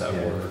accounts that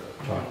were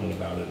talking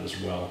about it as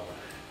well,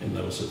 and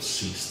those have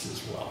ceased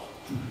as well.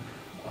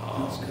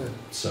 That's good.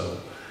 So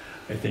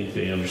I think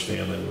they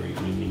understand that we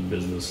mean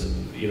business,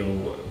 and you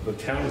know the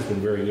town has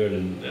been very good,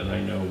 and I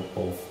know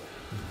both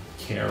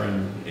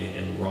Karen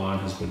and Ron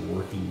has been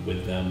working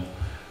with them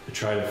to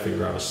try to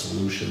figure out a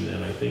solution,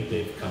 and I think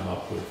they've come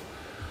up with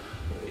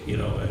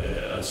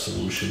a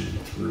solution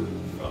through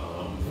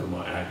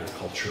Vermont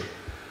Agriculture.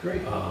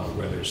 Great.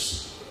 Where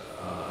there's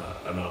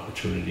an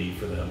opportunity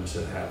for them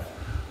to have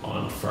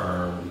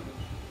on-farm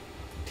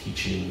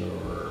teaching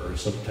or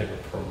some type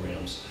of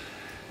programs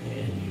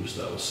and use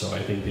those. So I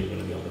think they're going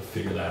to be able to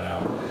figure that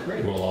out.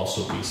 Great. There will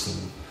also be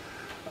some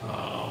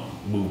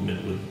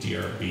movement with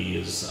DRB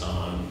is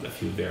on a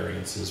few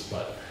variances,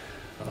 but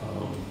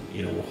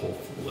we're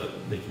hopeful that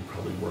they can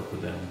probably work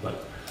with them.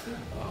 But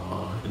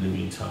in the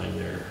meantime,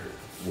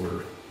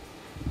 we're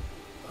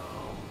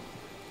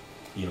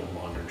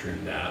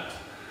monitoring that.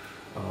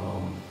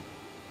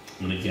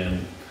 And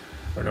again,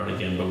 or not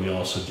again, but we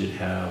also did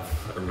have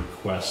a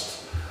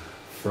request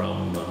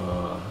from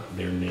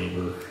their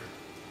neighbor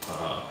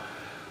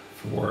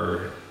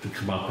to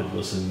come up and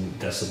listen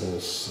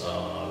decibels.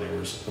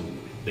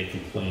 They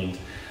complained,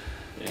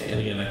 and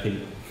again, I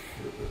think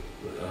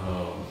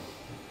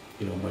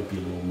it might be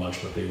a little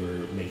much, but they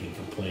were making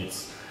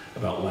complaints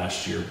about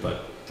last year.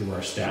 But through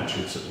our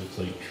statutes, it looks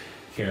like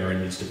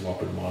Karen needs to go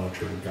up and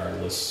monitor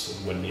regardless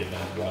of when the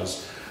event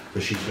was.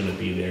 But she's going to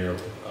be there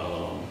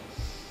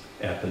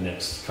at the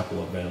next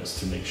couple events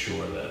to make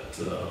sure that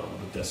the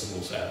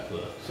decibels at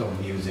the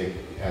music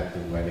at the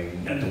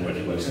wedding. At the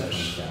wedding was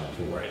comes down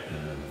to right.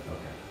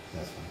 Okay,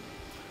 that's fine.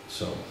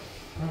 So,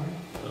 All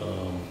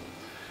right.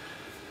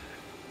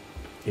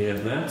 and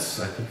that's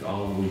I think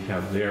all we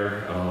have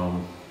there.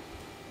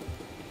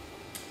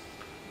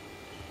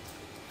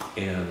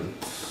 And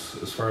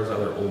as far as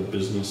other old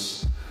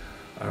business,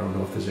 I don't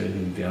know if there's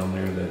anything down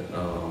there that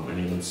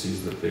anyone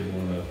sees that they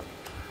want to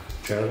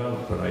chat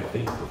about, but I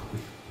think we're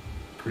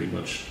pretty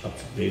much up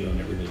to date on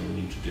everything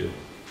we need to do.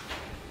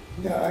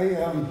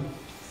 Yeah,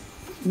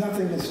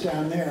 nothing that's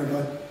down there,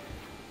 but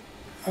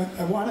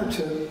I wanted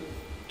to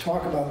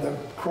talk about the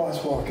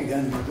crosswalk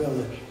again in the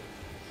village.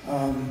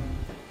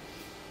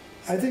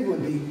 I think it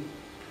would be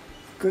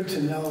good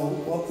to know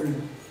what we're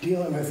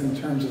dealing with in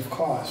terms of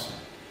cost.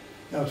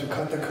 To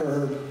cut the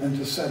curb and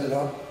to set it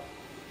up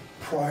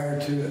prior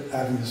to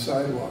having the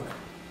sidewalk.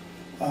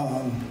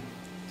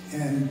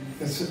 And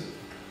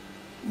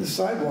the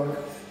sidewalk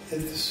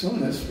at the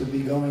soonest would be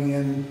going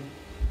in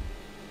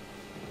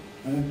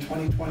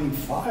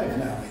 2025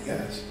 now, I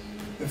guess.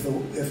 If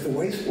the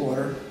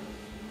wastewater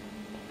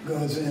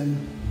goes in,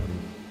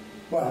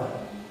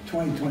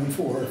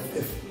 2024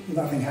 if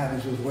nothing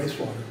happens with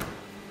wastewater.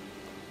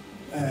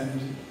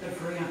 And The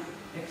grant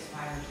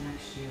expires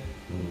next year.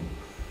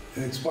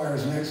 it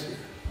expires next year.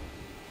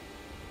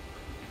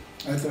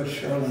 I thought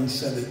Sherilyn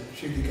said that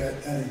she could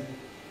get an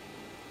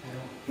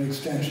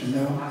extension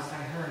now. Last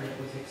I heard, it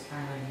was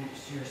expiring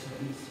next year, so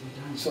it needs to be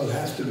done. So it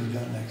has to be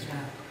done next year.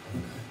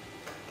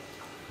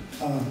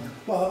 Yeah. Okay.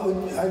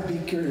 Well, I'd be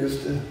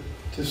curious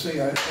to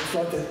see. I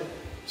thought that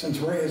since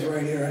Ray is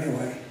right here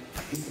anyway,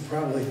 he could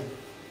probably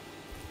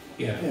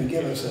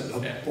give us a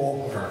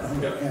ballpark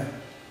number. Yeah.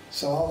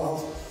 So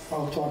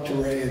I'll talk to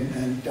Ray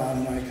and Don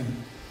and I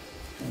can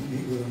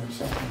meet with him or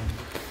something.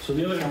 So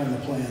the other on the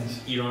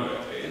plans.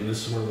 And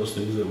this is one of those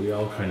things that we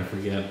all kind of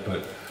forget,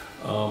 but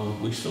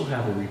we still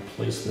have a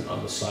replacement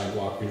on the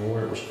sidewalk,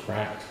 where it was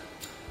cracked.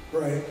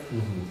 Right.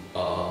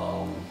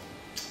 Mm-hmm.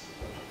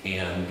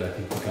 And I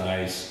think the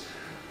guys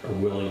are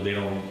willing, they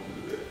don't,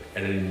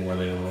 and anymore,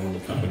 they don't own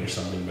the company or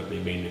something, but they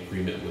made an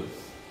agreement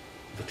with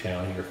the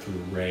town here through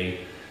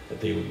Ray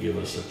that they would give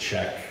us a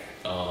check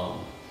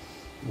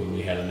when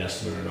we had an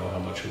estimate or know how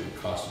much it would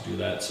cost to do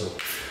that. So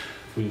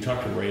if we can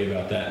talk to Ray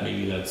about that,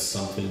 maybe that's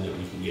something that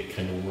we can get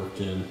kind of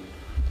worked in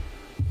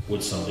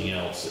with something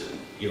else,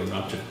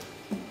 not to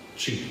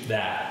cheap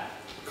that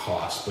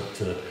cost, but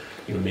to,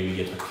 maybe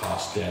get the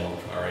cost down.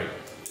 All right,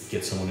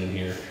 get someone in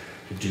here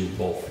to do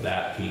both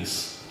that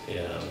piece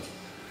and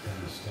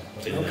the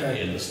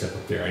step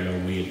up there. I know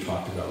we had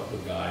talked about the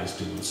guys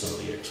doing some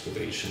of the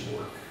excavation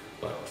work,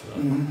 but I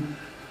don't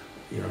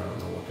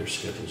know what their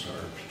schedules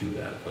are to do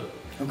that. But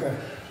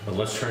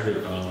let's try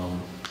to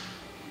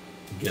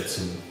get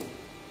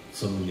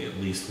something at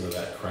least where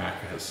that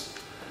crack is,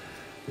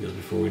 because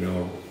before we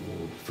know,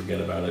 we'll forget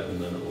about it, and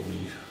then it will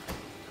be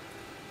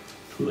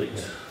too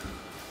late.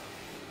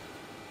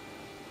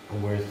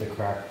 And where's the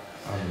crack?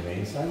 On the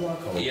main sidewalk?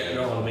 On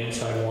the main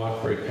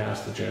sidewalk, right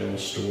past the general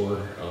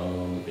store,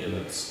 and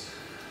it's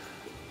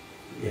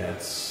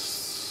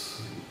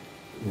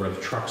where the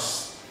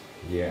trucks,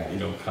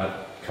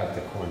 cut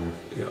the corner.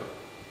 Yeah.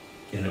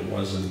 And it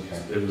wasn't,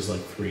 it was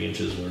like 3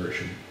 inches where it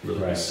should really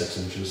be Right. 6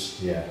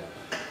 inches. Yeah.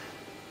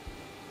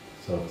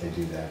 So if they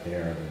do that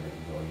there, then they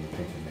can go, you're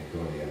thinking they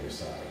go to the other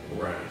side.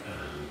 Right.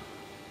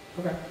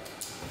 Okay.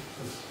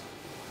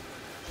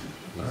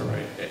 All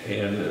right,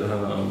 and,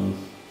 is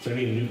there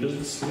any new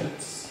business yet?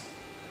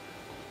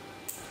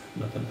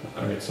 Nothing?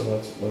 All right, so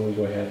why don't we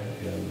go ahead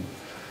and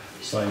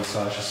sign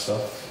Sasha's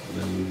stuff, and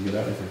then we can get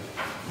out of here.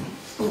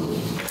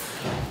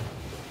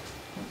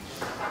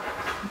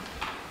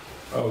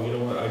 Oh, you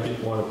know what, I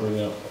did want to bring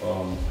up,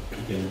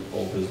 again,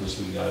 old business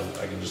we got,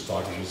 I can just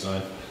talk as you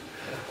sign.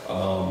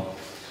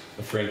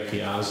 The Frank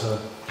Piazza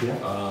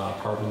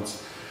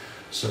apartments.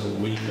 So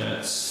we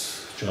met,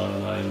 John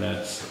and I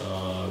met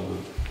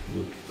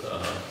with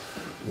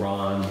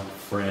Ron,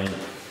 Frank,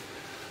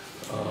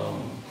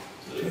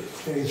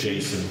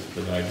 Jason,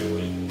 the guy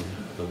doing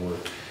the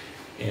work.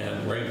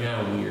 And right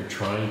now we are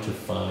trying to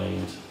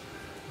find a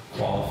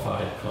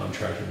qualified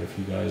contractor, if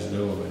you guys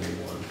know of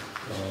anyone,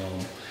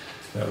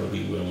 that would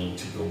be willing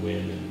to go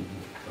in and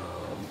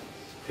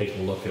take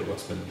a look at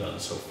what's been done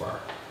so far.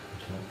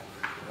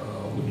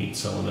 We need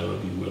someone that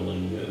would be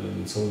willing,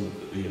 and someone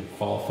that,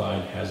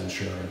 qualified, has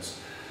insurance,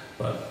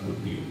 but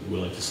would be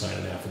willing to sign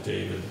an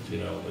affidavit,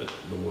 that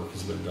the work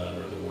has been done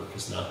or the work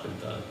has not been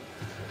done.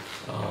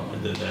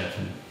 And then that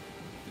can,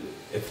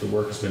 if the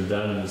work has been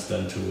done and it's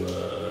done to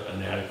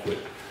an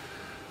adequate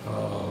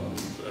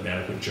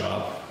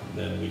job,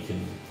 then we can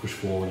push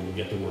forward and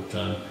get the work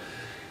done.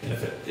 And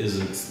if it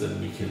isn't,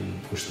 then we can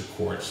push the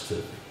courts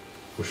to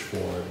push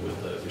forward with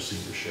the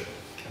receivership.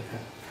 Okay.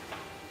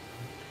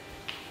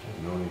 I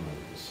don't know anyone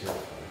who's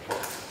certified.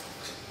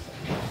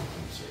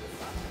 I'm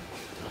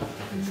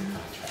certified. It's a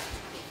contract.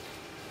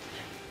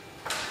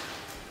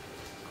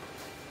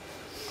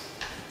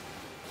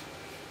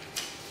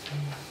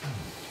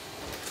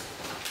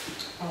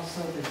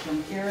 Also, the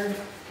junkyard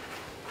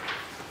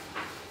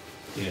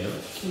Yeah.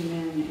 came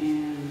in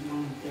and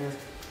wanted their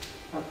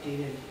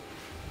updated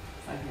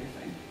 5-year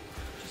thing.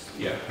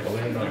 Yeah, well,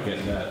 they're not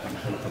getting that in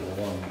a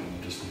long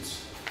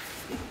distance.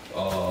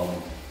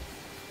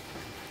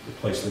 The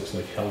place looks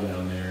like hell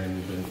down there, and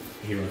we've been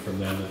hearing from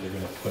them that they're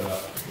gonna put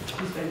up.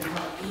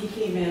 He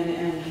came in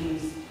and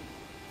he's,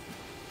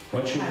 Why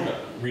don't you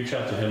reach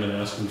out to him and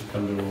ask him to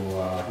come to,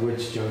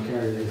 Which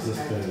junkyard, is this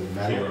the here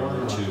metal on one?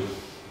 Route 2.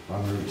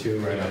 On Route 2,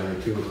 right on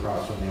Route 2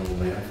 across from the old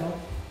landfill?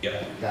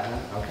 Yeah. That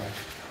one? Okay.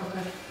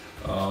 okay.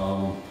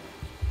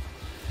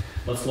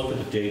 Let's look at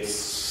the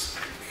dates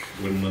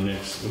when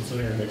what's in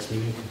our next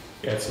meeting?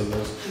 Yeah, so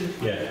those,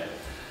 yeah,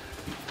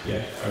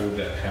 I would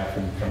have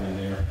him come in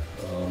there.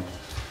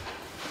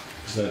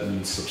 Because that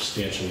needs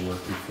substantial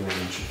work before we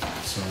should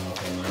sign off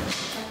on that.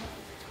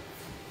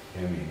 I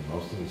mean,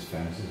 most of his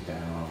fence is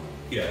down.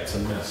 Yeah, it's a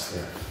mess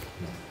there.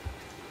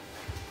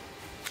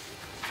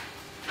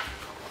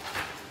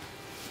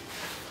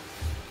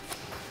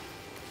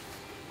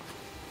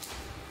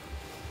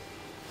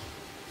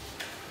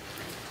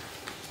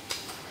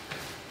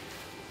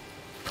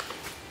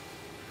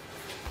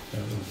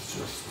 That was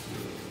just,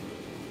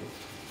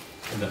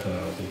 nothing I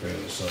don't think we're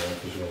gonna sign,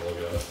 because we're gonna look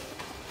at it.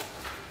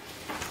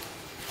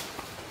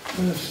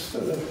 This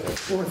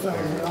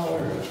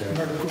 $4,000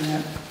 medical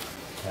grant,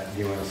 Do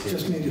you want to see?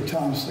 just needed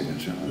Tom's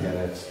signature on Yeah, it.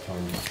 that's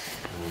Tom's.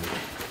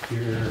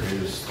 Here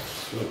is,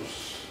 oops.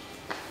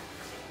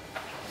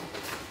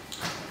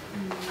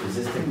 Is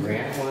this the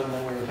grant one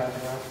that we were talking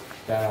about?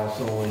 That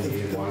also only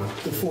needed one?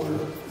 The four,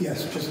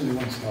 yes, just need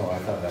one. Oh, I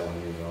thought that one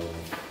needed all of them.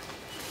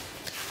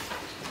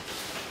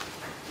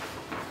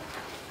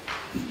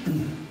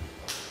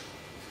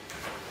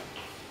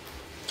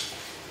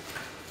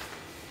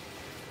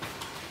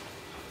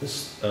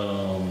 This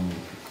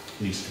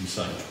needs to be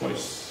signed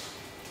twice.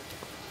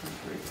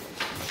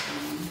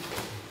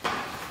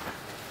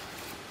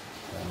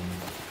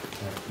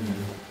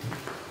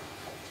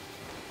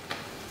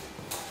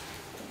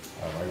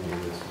 I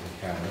gave this to the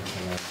county,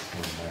 and that's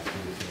going back to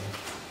the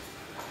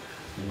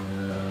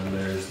And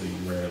there's the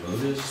rare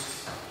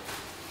list.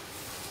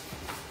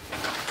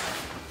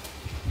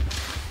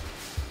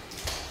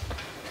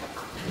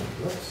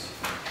 Whoops.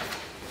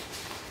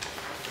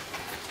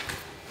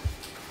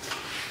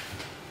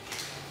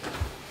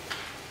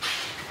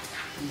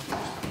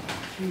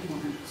 Three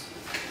warrants.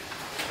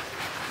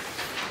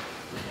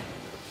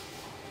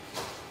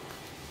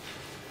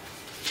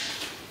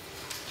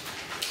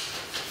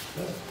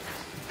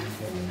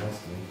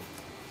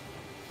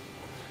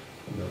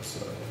 And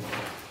that's,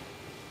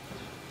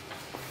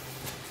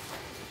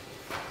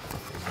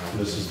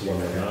 this is the one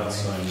we're not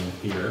signing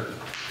here.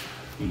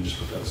 You can just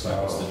put that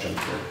aside as the junk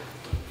drawer.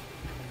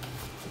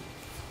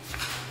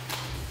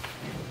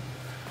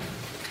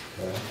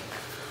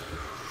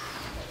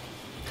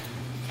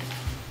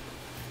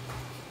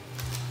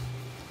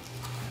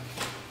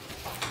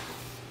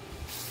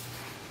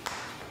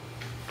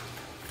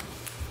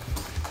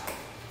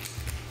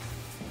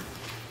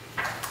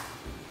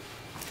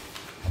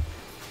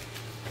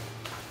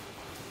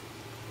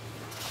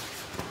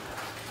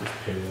 Just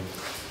payroll.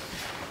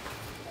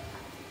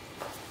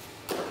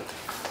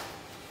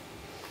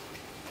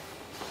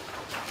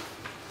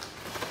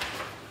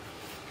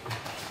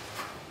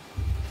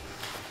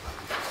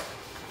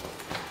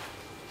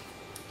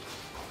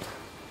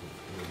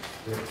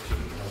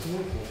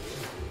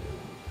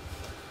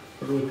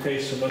 What do we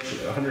pay so much?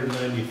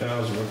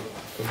 190,000.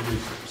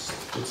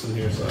 What's in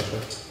here,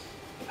 Sasha?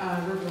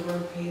 River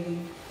Road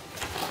paving.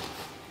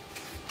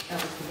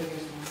 That was the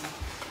biggest one.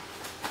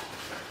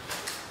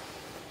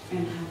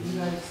 And have you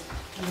guys,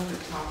 you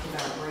haven't talked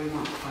about where you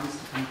want funds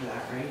to come for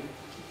that, right?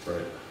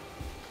 Right.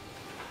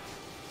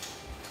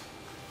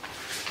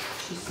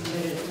 She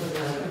submitted for the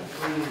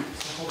grant,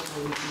 so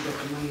hopefully we can get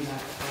the money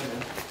back for the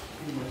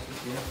invoice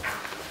with you.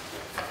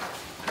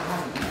 I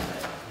haven't got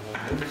it.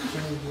 Those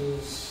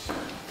changes.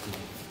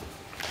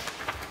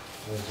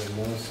 Those are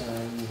no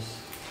signs.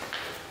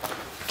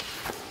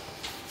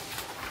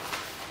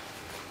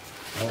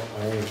 Oh, I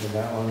already did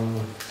that one.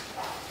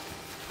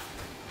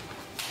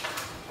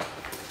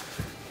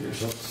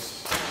 Here's what's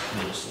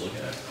just look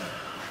at.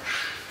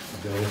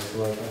 Bills to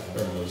look at.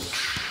 There was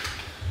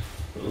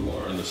a little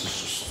more, and this is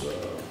just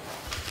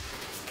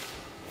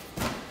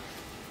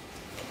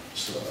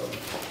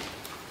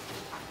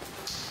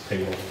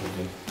payroll.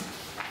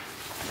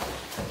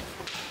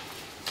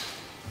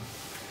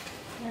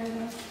 There you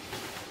go.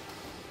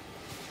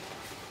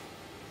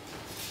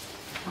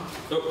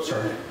 Oh,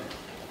 sorry.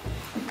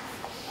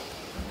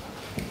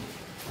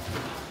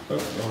 Oh, no,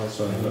 that's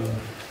not enough.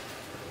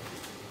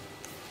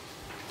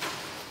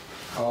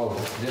 Oh,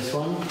 this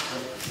one?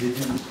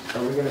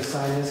 Are we gonna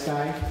sign this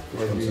guy?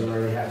 Or do you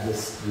already have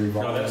this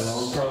revolving that's,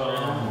 loan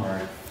program?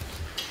 Or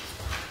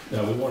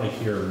No, we want to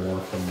hear more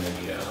from the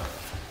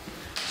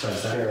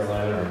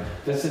Carolina?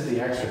 This is the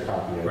extra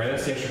copy. Right,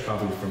 that's the extra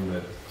copy from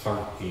the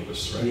Clark gave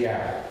us, right?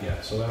 Yeah. Yeah,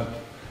 so that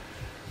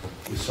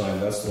we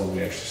signed, that's the one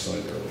we actually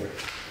signed earlier.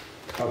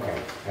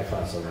 Okay, I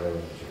thought so. That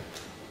was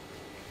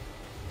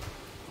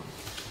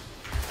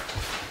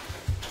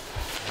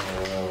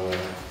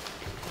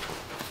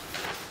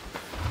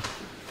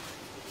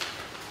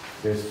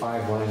there's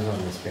 5 lines on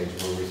this page.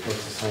 Were we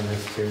supposed to sign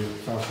this too,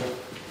 Sasha?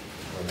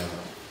 Or no?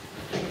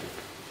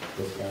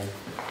 This guy?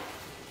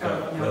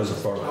 That was a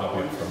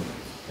photocopy from.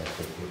 That's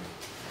what you.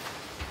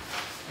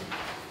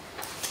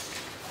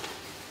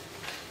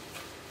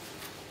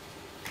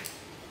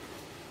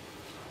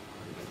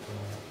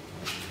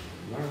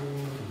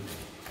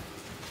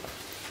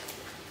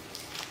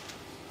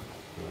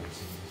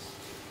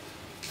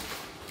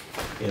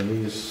 And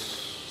these,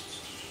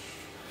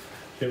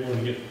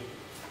 everyone get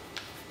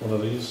one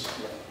of these?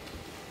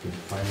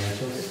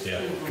 Financials?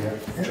 Yeah. Yeah.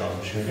 John,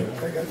 check it.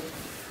 I got,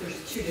 There's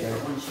 2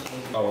 different ones she gave me.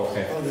 Oh,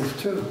 okay. oh, there's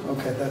 2.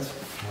 Okay, that's,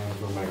 I'll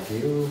go back to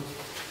you.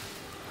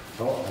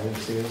 Oh, I didn't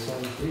see this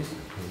one, please.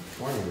 Which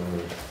one are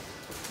you?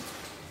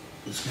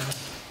 This guy?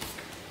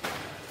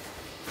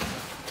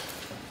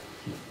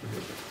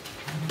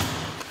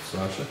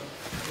 Sasha?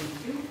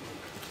 Thank you.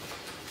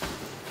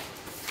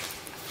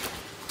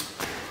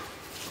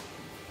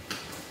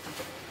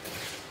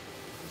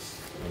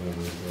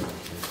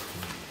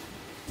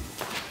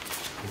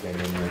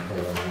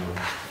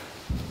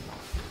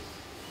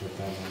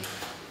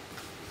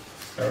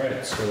 All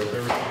right, so if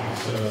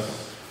everything's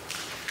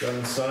done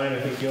and signed, I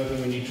think the only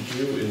thing we need to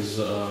do is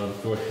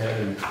go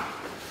ahead and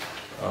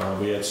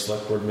we had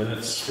select board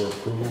minutes for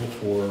approval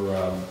for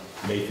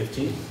May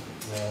 15th.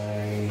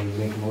 I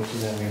make a motion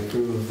that we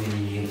approve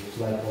the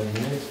select board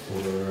minutes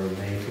for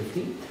May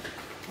 15th.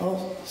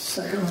 I'll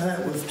second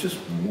that with just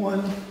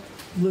one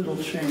little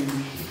change.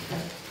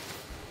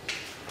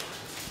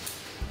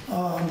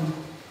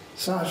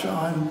 Sasha,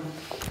 on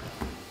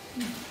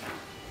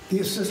the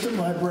assistant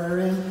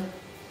librarian,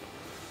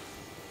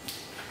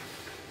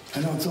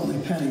 I know it's only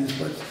pennies,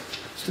 but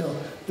still,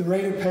 the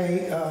rate of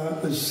pay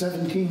was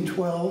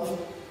 $17.12,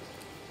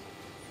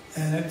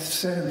 and it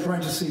said in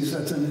parentheses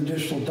that's an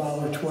additional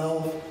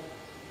 $1.12.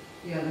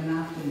 Yeah, the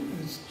math didn't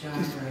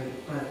jive right,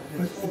 but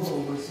the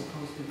total was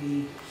supposed to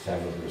be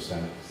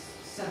 7%.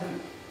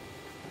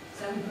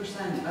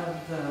 7%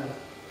 of the,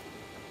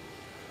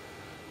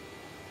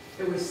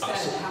 it was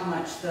said how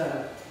much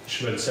the,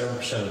 Should have been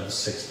 7% of the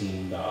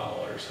 $16, I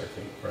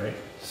think, right?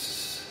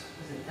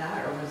 was it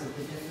that, or was it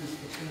the difference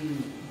between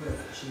where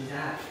she was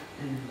at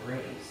and her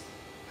raise?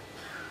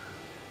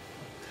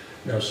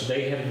 No, so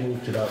they had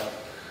moved it up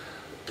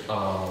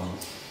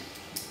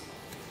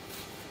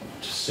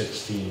to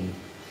 16.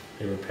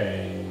 They were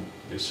paying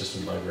the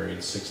assistant librarian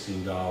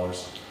 $16.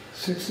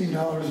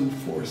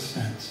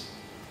 $16.04.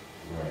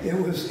 Right. It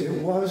was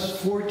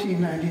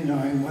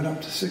 $14.99, went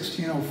up to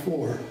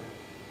 $16.04.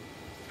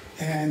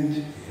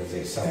 And Because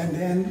they sell. And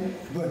then,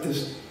 but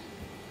this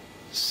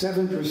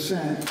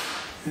 7%,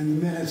 in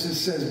the minutes it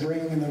says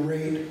bringing the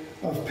rate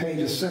of pay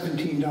to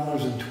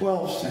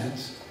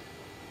 $17.12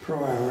 per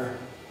hour.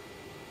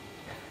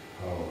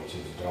 Oh, which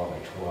is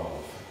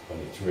 $1.12, but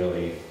it's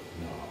really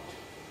not.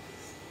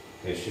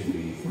 It should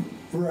be,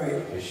 Right,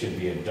 it should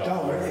be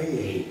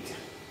 $1.08.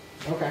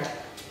 Okay.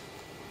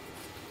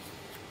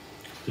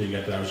 So you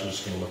got that? I was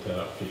just going to look that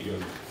up. Get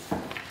you.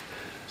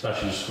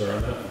 Sasha, you swear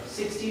on that?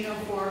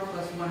 1604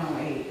 plus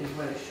 108 is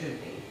what it should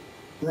be.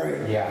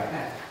 Right. Yeah.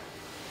 Okay.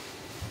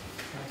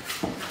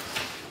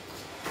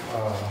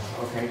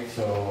 Okay,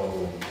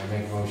 so I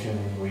make a motion,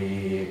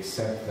 we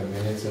accept the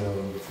minutes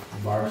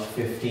of March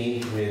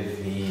 15th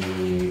with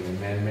the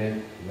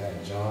amendment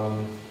that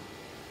John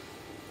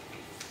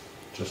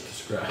Just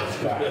described.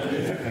 described.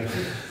 Thank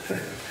you.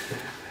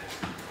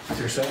 Is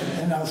there a second?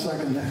 And I'll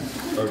second that.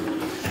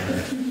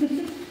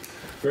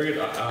 Very good.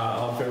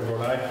 All in favor,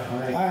 vote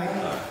aye.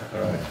 Aye.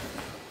 All right.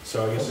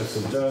 So I guess if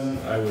we're done,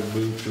 I would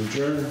move to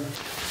adjourn.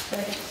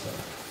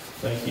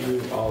 Thank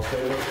you. All in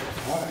favor?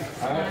 Aye.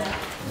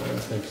 Aye.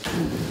 Thanks.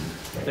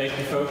 Thank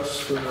you, folks,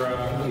 for